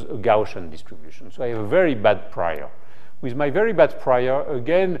it was a Gaussian distribution. So I have a very bad prior. With my very bad prior,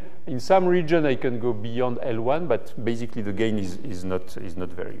 again, in some region I can go beyond L1, but basically the gain is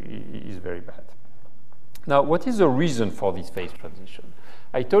very bad. Now, what is the reason for this phase transition?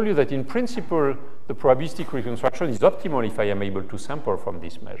 I told you that in principle, the probabilistic reconstruction is optimal if I am able to sample from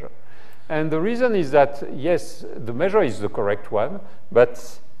this measure. And the reason is that, yes, the measure is the correct one,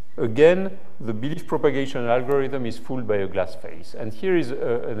 but again, the belief propagation algorithm is fooled by a glass phase. And here is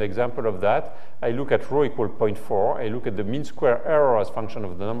an example of that. I look at rho equal 0.4. I look at the mean square error as function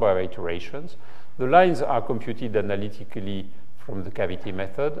of the number of iterations. The lines are computed analytically from the cavity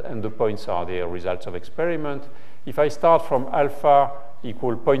method, and the points are the results of experiment. If I start from alpha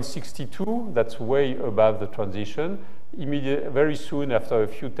equal 0.62, that's way above the transition. Very soon, after a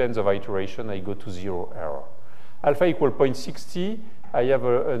few tens of iteration, I go to 0 error. Alpha equal 0.60, I have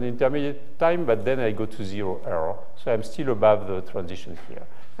an intermediate time, but then I go to 0 error. So I'm still above the transition here.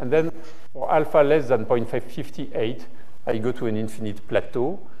 And then for alpha less than 0.58, I go to an infinite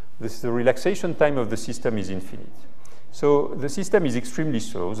plateau. The relaxation time of the system is infinite. So the system is extremely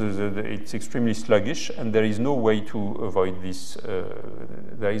slow, it's extremely sluggish, and there is no way to avoid this.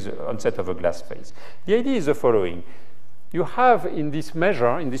 There is an onset of a glass phase. The idea is the following. You have in this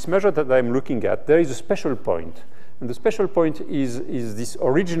measure that I'm looking at, there is a special point. And the special point is this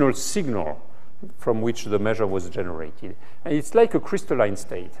original signal from which the measure was generated. And it's like a crystalline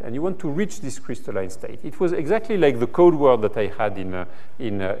state, and you want to reach this crystalline state. It was exactly like the code word that I had in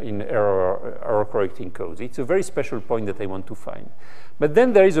error correcting codes. It's a very special point that I want to find. But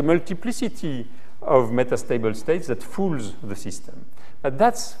then there is a multiplicity of metastable states that fools the system. But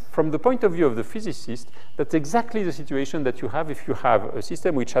that's, from the point of view of the physicist, that's exactly the situation that you have if you have a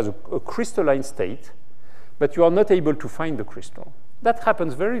system which has a crystalline state, but you are not able to find the crystal. That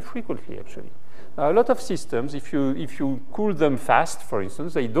happens very frequently, actually. Now, a lot of systems, if you cool them fast, for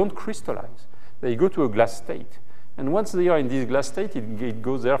instance, they don't crystallize. They go to a glass state. And once they are in this glass state, it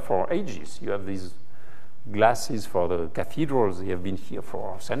goes there for ages. You have these glasses for the cathedrals. They have been here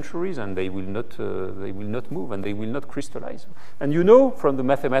for centuries, and they will not move, and they will not crystallize. And you know from the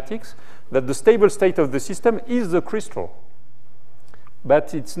mathematics that the stable state of the system is the crystal. But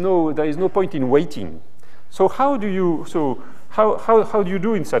there is no point in waiting. So how do you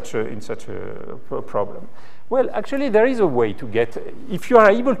do in such a problem? Well, actually, there is a way to get, if you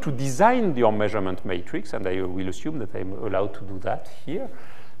are able to design your measurement matrix, and I will assume that I'm allowed to do that here,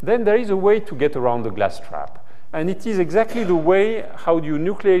 then there is a way to get around the glass trap. And it is exactly the way how do you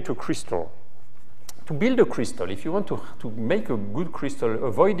nucleate a crystal. To build a crystal, if you want to make a good crystal,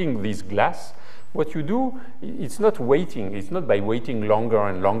 avoiding this glass, what you do, it's not waiting. It's not by waiting longer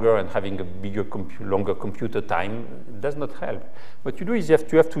and longer and having a longer computer time. It does not help. What you do is you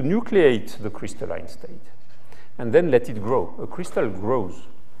have to nucleate the crystalline state and then let it grow. A crystal grows,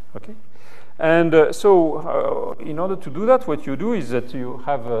 okay? And in order to do that, what you do is that you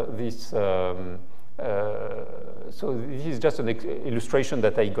have this. So this is just an illustration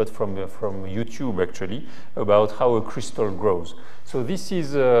that I got from YouTube, actually, about how a crystal grows. So this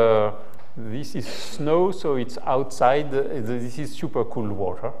is snow, so it's outside. This is super cool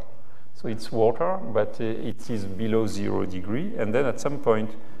water. So it's water, but it is below 0 degree. And then at some point,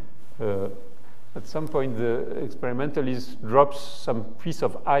 the experimentalist drops some piece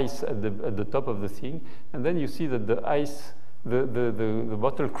of ice at the top of the thing, and then you see that the ice, the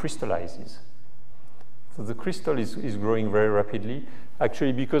bottle crystallizes. So the crystal is growing very rapidly.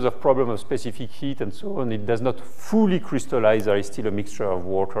 Actually, because of problem of specific heat and so on, it does not fully crystallize. There is still a mixture of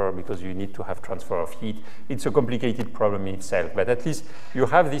water because you need to have transfer of heat. It's a complicated problem in itself, but at least you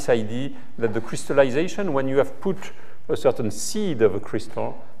have this idea that the crystallization, when you have put a certain seed of a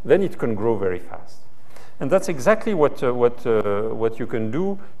crystal, then it can grow very fast. And that's exactly what you can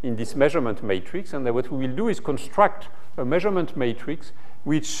do in this measurement matrix. And what we will do is construct a measurement matrix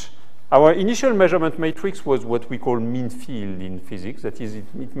which our initial measurement matrix was what we call mean field in physics. That is,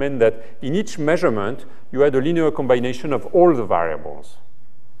 it meant that in each measurement, you had a linear combination of all the variables.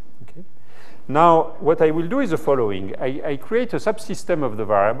 Okay? Now, what I will do is the following. I create a subsystem of the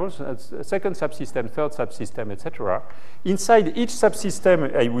variables, a second subsystem, third subsystem, etc. Inside each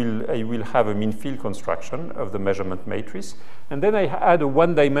subsystem, I will have a mean field construction of the measurement matrix, and then I add a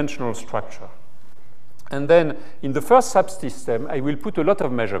one-dimensional structure. And then in the first subsystem, I will put a lot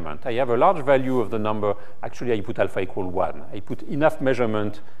of measurement. I have a large value of the number. Actually, I put alpha equal 1. I put enough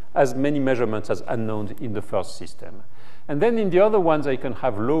measurement, as many measurements as unknowns in the first system. And then in the other ones, I can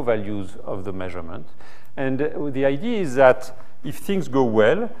have low values of the measurement. And the idea is that if things go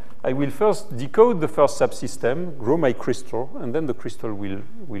well, I will first decode the first subsystem, grow my crystal, and then the crystal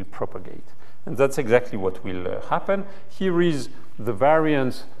will propagate. And that's exactly what will happen. Here is the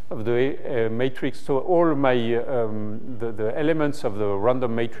variance of the matrix. So all my the elements of the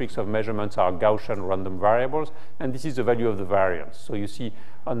random matrix of measurements are Gaussian random variables, and this is the value of the variance. So you see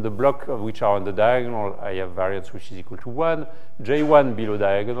on the block which are on the diagonal, I have variance which is equal to 1, J1 below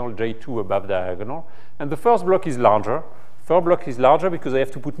diagonal, J2 above diagonal, and the first block is larger. Third block is larger because I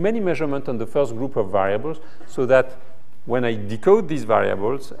have to put many measurements on the first group of variables, so that when I decode these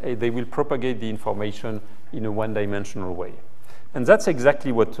variables, they will propagate the information in a one-dimensional way. And that's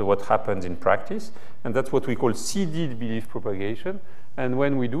exactly what happens in practice, and that's what we call seeded belief propagation. And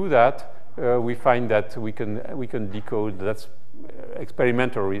when we do that, we find that we can decode, that's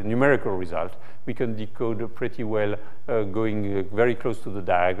experimental numerical result. We can decode pretty well going very close to the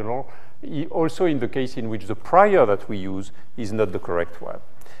diagonal, also in the case in which the prior that we use is not the correct one.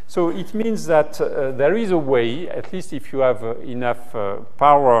 So it means that there is a way, at least if you have enough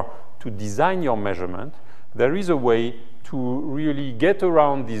power to design your measurement, there is a way to really get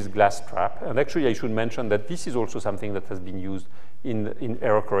around this glass trap. And actually, I should mention that this is also something that has been used in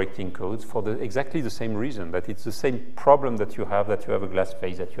error correcting codes for exactly the same reason, that it's the same problem that you have a glass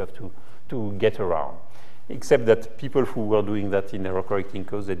phase that you have to get around. Except that people who were doing that in error correcting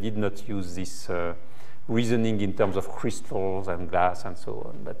codes, they did not use this reasoning in terms of crystals and glass and so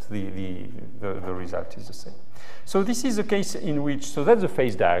on, but the result is the same. So this is a case in which, so that's the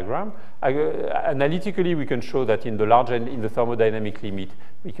phase diagram. Analytically, we can show that in the large end, in the thermodynamic limit,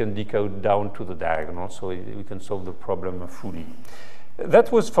 we can decode down to the diagonal, so we can solve the problem fully.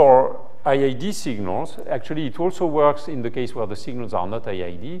 That was for IID signals. Actually, it also works in the case where the signals are not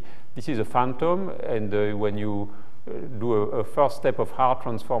IID. This is a phantom, and when you do a first step of Hart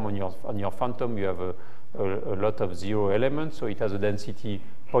transform on your phantom, you have a lot of zero elements, so it has a density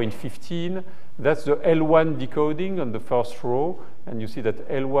 0.15. That's the L1 decoding on the first row, and you see that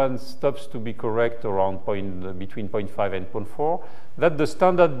L1 stops to be correct around between 0.5 and 0.4. That's the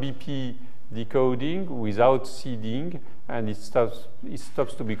standard BP decoding without seeding, and it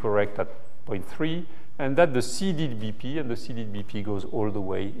stops to be correct at 0.3. And that's the seeded BP, and the seeded BP goes all the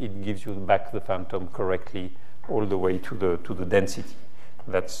way. It gives you back the phantom correctly all the way to the density.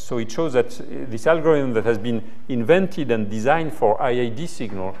 So it shows that this algorithm that has been invented and designed for IID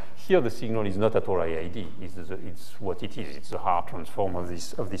signal, here the signal is not at all IID. It's what it is. It's the Hart transform of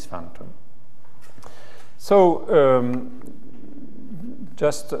this phantom. So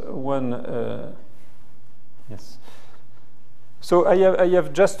just one, yes. So I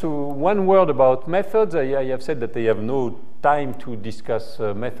have just one word about methods. I have said that I have no time to discuss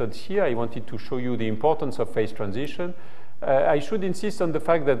methods here. I wanted to show you the importance of phase transition. I should insist on the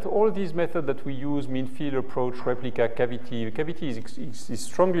fact that all these methods that we use, mean field approach, replica, cavity is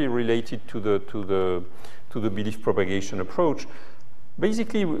strongly related to the belief propagation approach.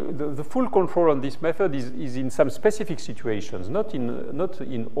 Basically, the full control on this method is in some specific situations, not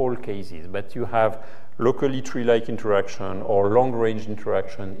in all cases, but you have locally tree-like interaction or long-range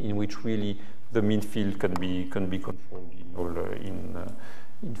interaction in which really the mean field can be controlled in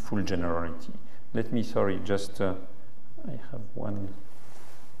full generality. Let me, sorry, just I have one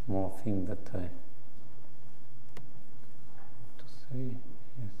more thing that I have to say.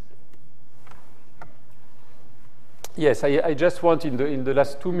 Yes. Yes, I just want in the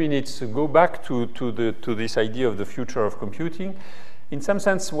last 2 minutes to go back to this idea of the future of computing. In some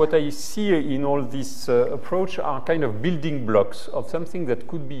sense, what I see in all this approach are kind of building blocks of something that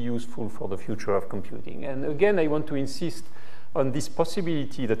could be useful for the future of computing. And again, I want to insist on this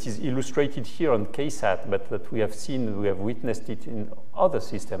possibility that is illustrated here on KSAT, but that we have seen, we have witnessed it in other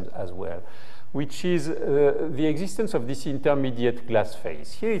systems as well, which is the existence of this intermediate glass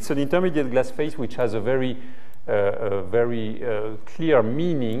phase. Here it's an intermediate glass phase which has a very clear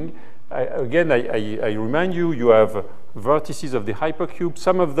meaning. Again, I remind you, you have vertices of the hypercube.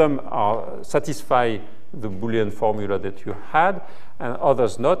 Some of them satisfy the Boolean formula that you had, and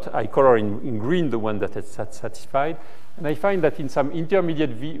others not. I color in green the one that is satisfied. And I find that in some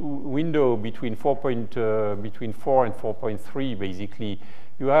intermediate window between 4 and 4.3, basically,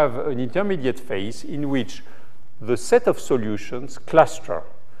 you have an intermediate phase in which the set of solutions cluster.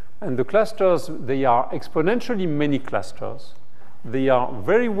 And the clusters, they are exponentially many clusters. They are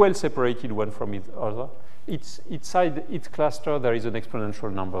very well separated one from each other. Inside each cluster, there is an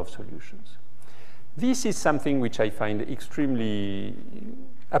exponential number of solutions. This is something which I find extremely,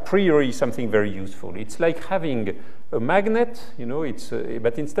 a priori, something very useful. It's like having a magnet, you know,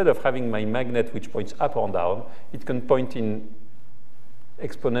 but instead of having my magnet which points up or down, it can point in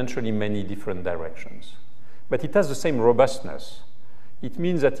exponentially many different directions. But it has the same robustness. It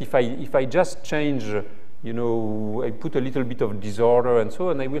means that if I just change, you know, I put a little bit of disorder and so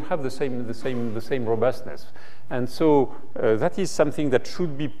on, I will have the same robustness. And so that is something that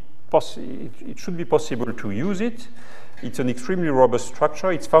should be it should be possible to use it. It's an extremely robust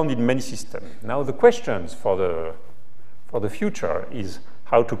structure. It's found in many systems. Now the questions for the future is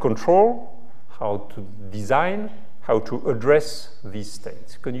how to control, how to design, how to address these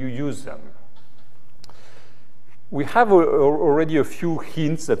states. Can you use them? We have already a few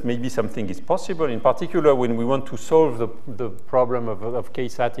hints that maybe something is possible, in particular when we want to solve the problem of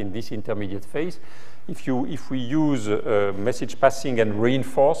KSAT in this intermediate phase. If we use message passing and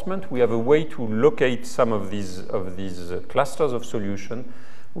reinforcement, we have a way to locate some of these clusters of solution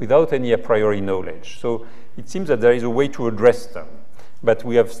without any a priori knowledge. So it seems that there is a way to address them, but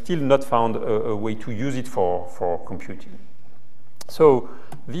we have still not found a way to use it for computing. So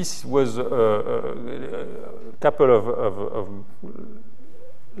this was a couple of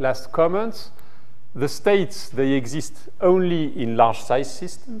last comments. The states, they exist only in large size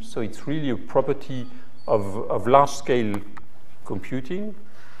systems, so it's really a property of large scale computing.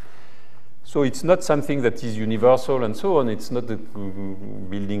 So it's not something that is universal and so on. It's not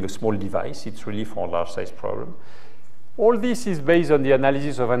building a small device. It's really for a large size problem. All this is based on the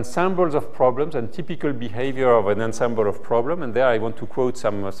analysis of ensembles of problems and typical behavior of an ensemble of problems. And there I want to quote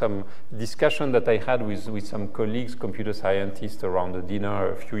some discussion that I had with some colleagues, computer scientists, around a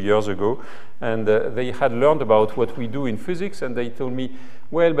dinner a few years ago. And they had learned about what we do in physics. And they told me,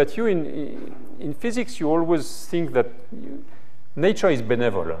 well, but you in physics, you always think that nature is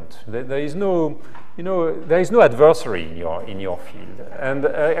benevolent. There is no, you know, there is no adversary in your field. And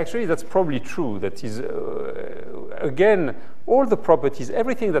actually, that's probably true. That is, again, all the properties,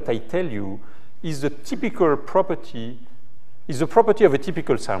 everything that I tell you is the typical property, is the property of a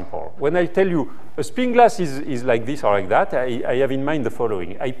typical sample. When I tell you a spin glass is like this or like that, I have in mind the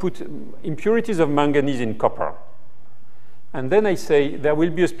following. I put impurities of manganese in copper. And then I say there will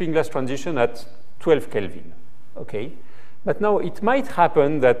be a spin glass transition at 12 Kelvin. Okay? But now it might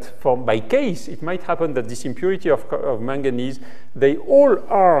happen that, by case, it might happen that this impurity of manganese, they all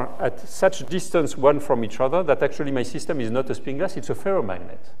are at such distance one from each other that actually my system is not a spin glass, it's a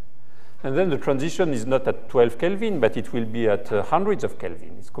ferromagnet. And then the transition is not at 12 Kelvin, but it will be at hundreds of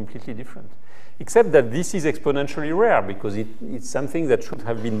Kelvin. It's completely different. Except that this is exponentially rare because it's something that should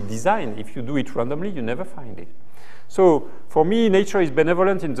have been designed. If you do it randomly, you never find it. So for me, nature is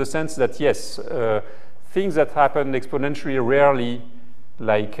benevolent in the sense that, yes, things that happen exponentially rarely,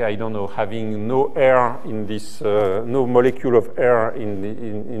 like, I don't know, having no air in this, no molecule of air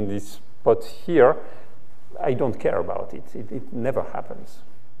in this pot here, I don't care about it. It never happens.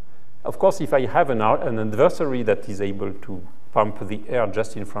 Of course, if I have an adversary that is able to pump the air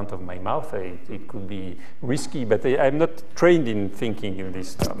just in front of my mouth, it could be risky, but I'm not trained in thinking in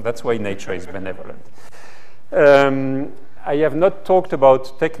this term. That's why nature is benevolent. I have not talked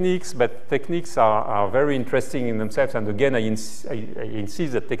about techniques, but techniques are very interesting in themselves. And again, I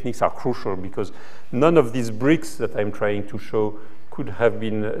insist that techniques are crucial because none of these bricks that I'm trying to show could have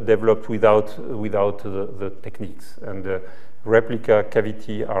been developed without the techniques. And replica,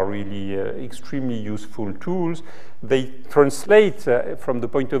 cavity are really extremely useful tools. They translate, from the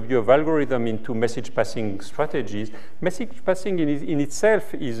point of view of algorithm, into message passing strategies. Message passing in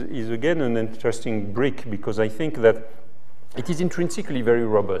itself is again an interesting brick, because I think that it is intrinsically very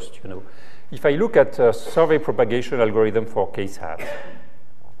robust. You know, if I look at a survey propagation algorithm for case hats,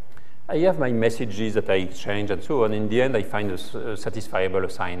 I have my messages that I exchange and so on. In the end, I find a satisfiable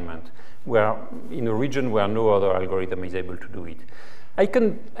assignment where in a region where no other algorithm is able to do it. I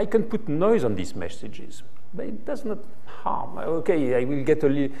can put noise on these messages, but it does not harm. Okay, I will get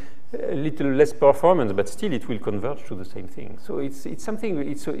a little less performance, but still it will converge to the same thing. So it's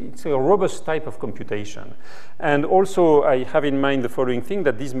a robust type of computation. And also I have in mind the following thing,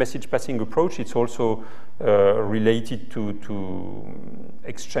 that this message passing approach, it's also related to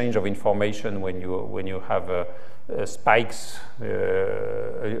exchange of information when you have spikes,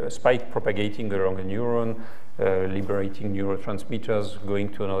 a spike propagating along a neuron, liberating neurotransmitters, going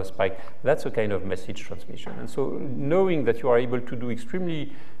to another spike. That's a kind of message transmission. And so knowing that you are able to do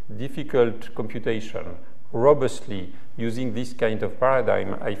extremely difficult computation robustly using this kind of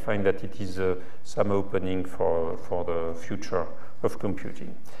paradigm, I find that it is some opening for the future of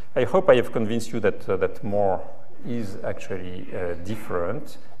computing. I hope I have convinced you that, that more is actually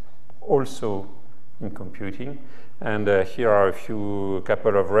different also in computing. And here are a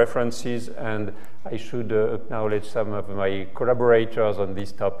couple of references, and I should acknowledge some of my collaborators on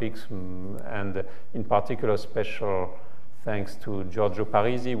these topics, and in particular special thanks to Giorgio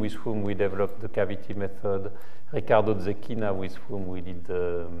Parisi, with whom we developed the cavity method, Riccardo Zecchina, with whom we did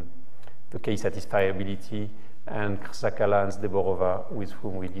the case satisfiability, and Sakala and Zdeborova, with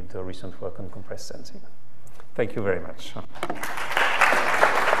whom we did the recent work on compressed sensing. Thank you very much.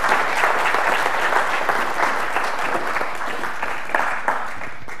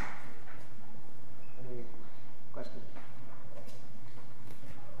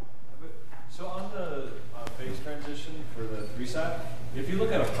 If you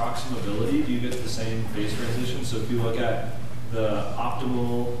look at approximability, do you get the same phase transition? So if you look at the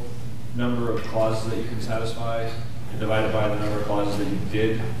optimal number of clauses that you can satisfy and divide it by the number of clauses that you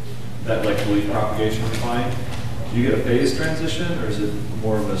did, that like belief propagation defined, do you get a phase transition, or is it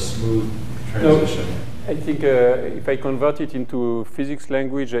more of a smooth transition? No, I think if I convert it into physics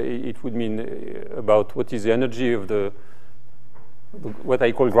language, it would mean about what is the energy of what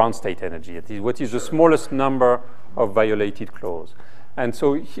I call ground state energy. It is what is the smallest number of violated clause. And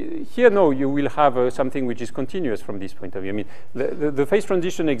so here, no, you will have something which is continuous from this point of view. I mean, the phase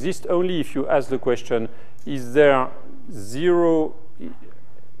transition exists only if you ask the question, is there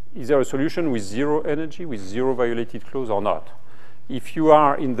a solution with zero energy, with zero violated clause or not? If you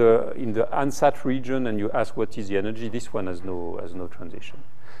are in the unsat region and you ask what is the energy, this one has no transition.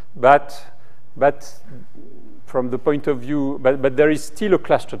 But from the point of view, but there is still a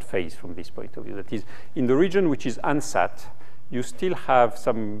clustered phase from this point of view. That is, in the region which is unsat, you still have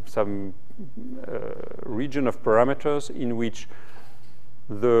some region of parameters in which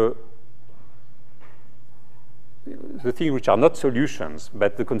the things which are not solutions,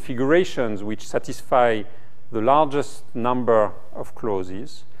 but the configurations which satisfy the largest number of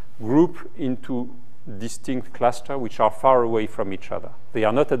clauses group into distinct clusters which are far away from each other. They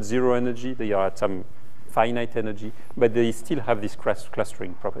are not at zero energy, they are at some finite energy, but they still have this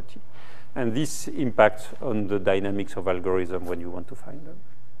clustering property. And this impacts on the dynamics of algorithm when you want to find them.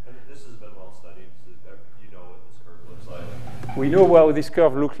 And this has been well studied, so you know what this curve looks like. We know how this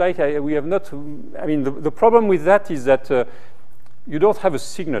curve looks like. We have not, I mean, the problem with that is that you don't have a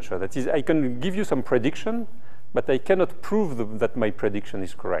signature. That is, I can give you some prediction, but I cannot prove that my prediction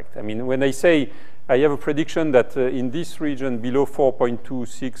is correct. I mean, when I say I have a prediction that in this region below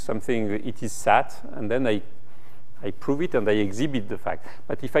 4.26 something, it is sat, and then I prove it and I exhibit the fact.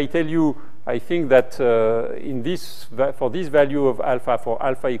 But if I tell you, I think that for this value of alpha, for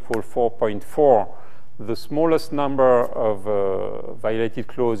alpha equal 4.4, the smallest number of violated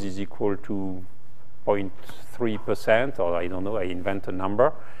clause is equal to 0.3%, or I don't know, I invent a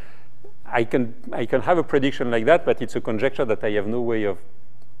number. I can have a prediction like that, but it's a conjecture that I have no way of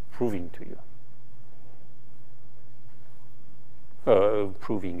proving to you.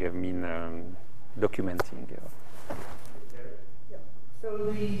 Proving, I mean, documenting. Yeah. So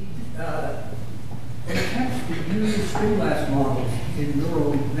the attempts to use streamless models in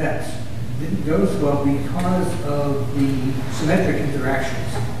neural nets didn't go so well because of the symmetric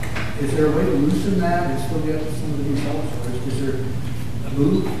interactions. Is there a way to loosen that and still get some of the results, or is there a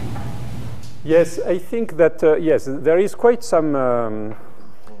move? Yes, I think that, yes, there is quite some,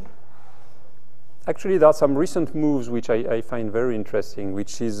 actually there are some recent moves which I find very interesting,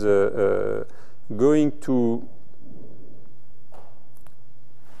 which is going to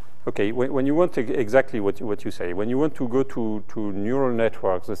Okay, when you want exactly what you say, when you want to go to neural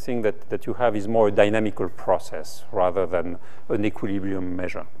networks, the thing that you have is more a dynamical process rather than an equilibrium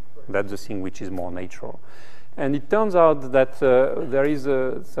measure. That's the thing which is more natural. And it turns out that there is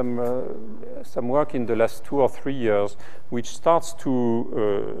some work in the last 2 or 3 years which starts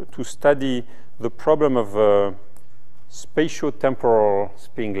to study the problem of spatio-temporal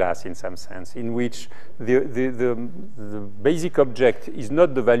spin glass in some sense, in which the basic object is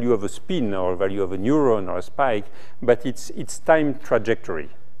not the value of a spin or value of a neuron or a spike, but its time trajectory.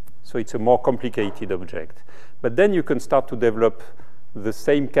 So it's a more complicated object. But then you can start to develop the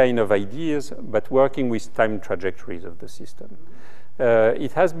same kind of ideas, but working with time trajectories of the system.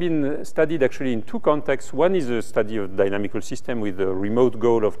 It has been studied actually in 2 contexts. One is a study of dynamical system with the remote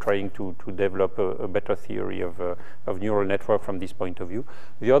goal of trying to develop a better theory of neural network from this point of view.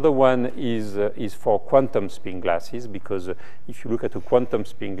 The other one is for quantum spin glasses, because if you look at a quantum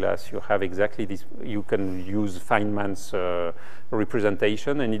spin glass, you have exactly this. You can use Feynman's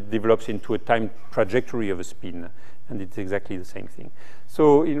representation, and it develops into a time trajectory of a spin. And it's exactly the same thing.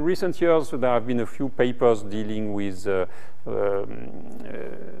 So in recent years, there have been a few papers dealing with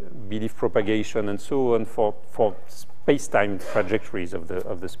belief propagation and so on for space-time trajectories of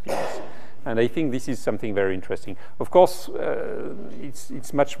the spins. And I think this is something very interesting. Of course,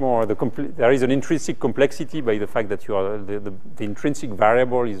 it's much more, there is an intrinsic complexity by the fact that the intrinsic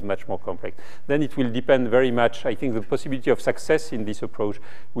variable is much more complex. Then it will depend very much, I think the possibility of success in this approach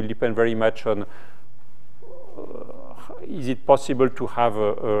will depend very much on is it possible to have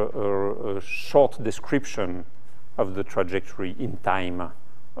a short description of the trajectory in time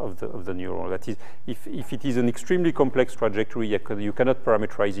of the neuron? That is, if it is an extremely complex trajectory, you cannot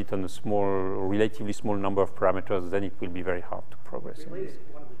parameterize it on a relatively small number of parameters, then it will be very hard to progress. We raised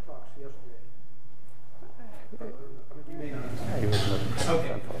one of the talks yesterday. You may not. I was not.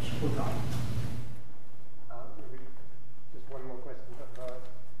 Okay, we'll talk. Just one more question.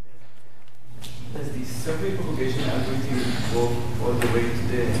 Does the survey propagation algorithm go all the way to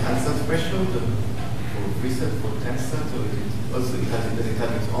the answer threshold for research for tensor, or is it also does it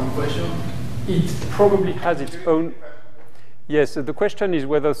have its own threshold? It probably has its own. Yes, the question is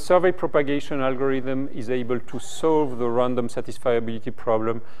whether survey propagation algorithm is able to solve the random satisfiability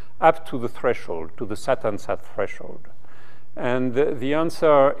problem up to the threshold, to the sat-ansat threshold. And the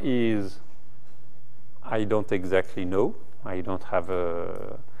answer is, I don't exactly know. I don't have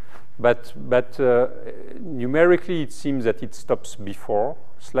a. But numerically, it seems that it stops before,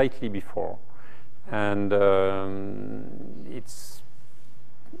 slightly before, and it's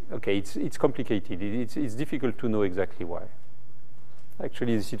okay. It's complicated. It's difficult to know exactly why.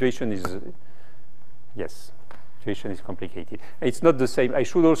 Actually, the situation is yes, situation is complicated. It's not the same. I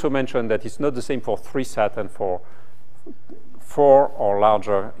should also mention that it's not the same for 3 sat and for 4 or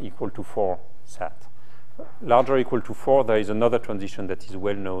larger equal to 4 sat. Larger equal to 4, there is another transition that is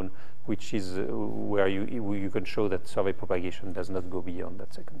well known, which is where you can show that survey propagation does not go beyond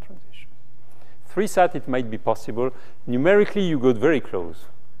that second transition. 3 sat, it might be possible. Numerically, you go very close.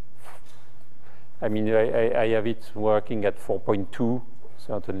 I mean, I have it working at 4.2,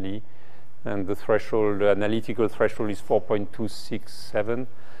 certainly, and the threshold, the analytical threshold is 4.267.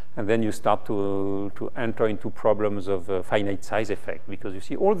 And then you start to enter into problems of finite size effect, because you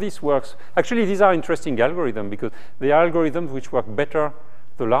see all this works. Actually, these are interesting algorithms because they are algorithms which work better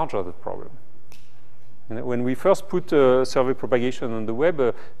the larger the problem. And when we first put survey propagation on the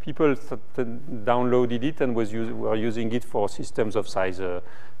web, people downloaded it and were using it for systems of size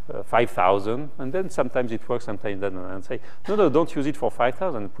 5,000, and then sometimes it works, sometimes it doesn't, and say, no, don't use it for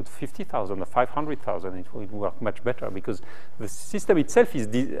 5,000, put 50,000 or 500,000, it will work much better, because the system itself is,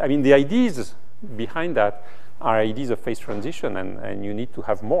 I mean, the ideas behind that are ideas of phase transition, and you need to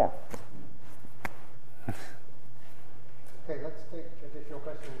have more. Okay, let's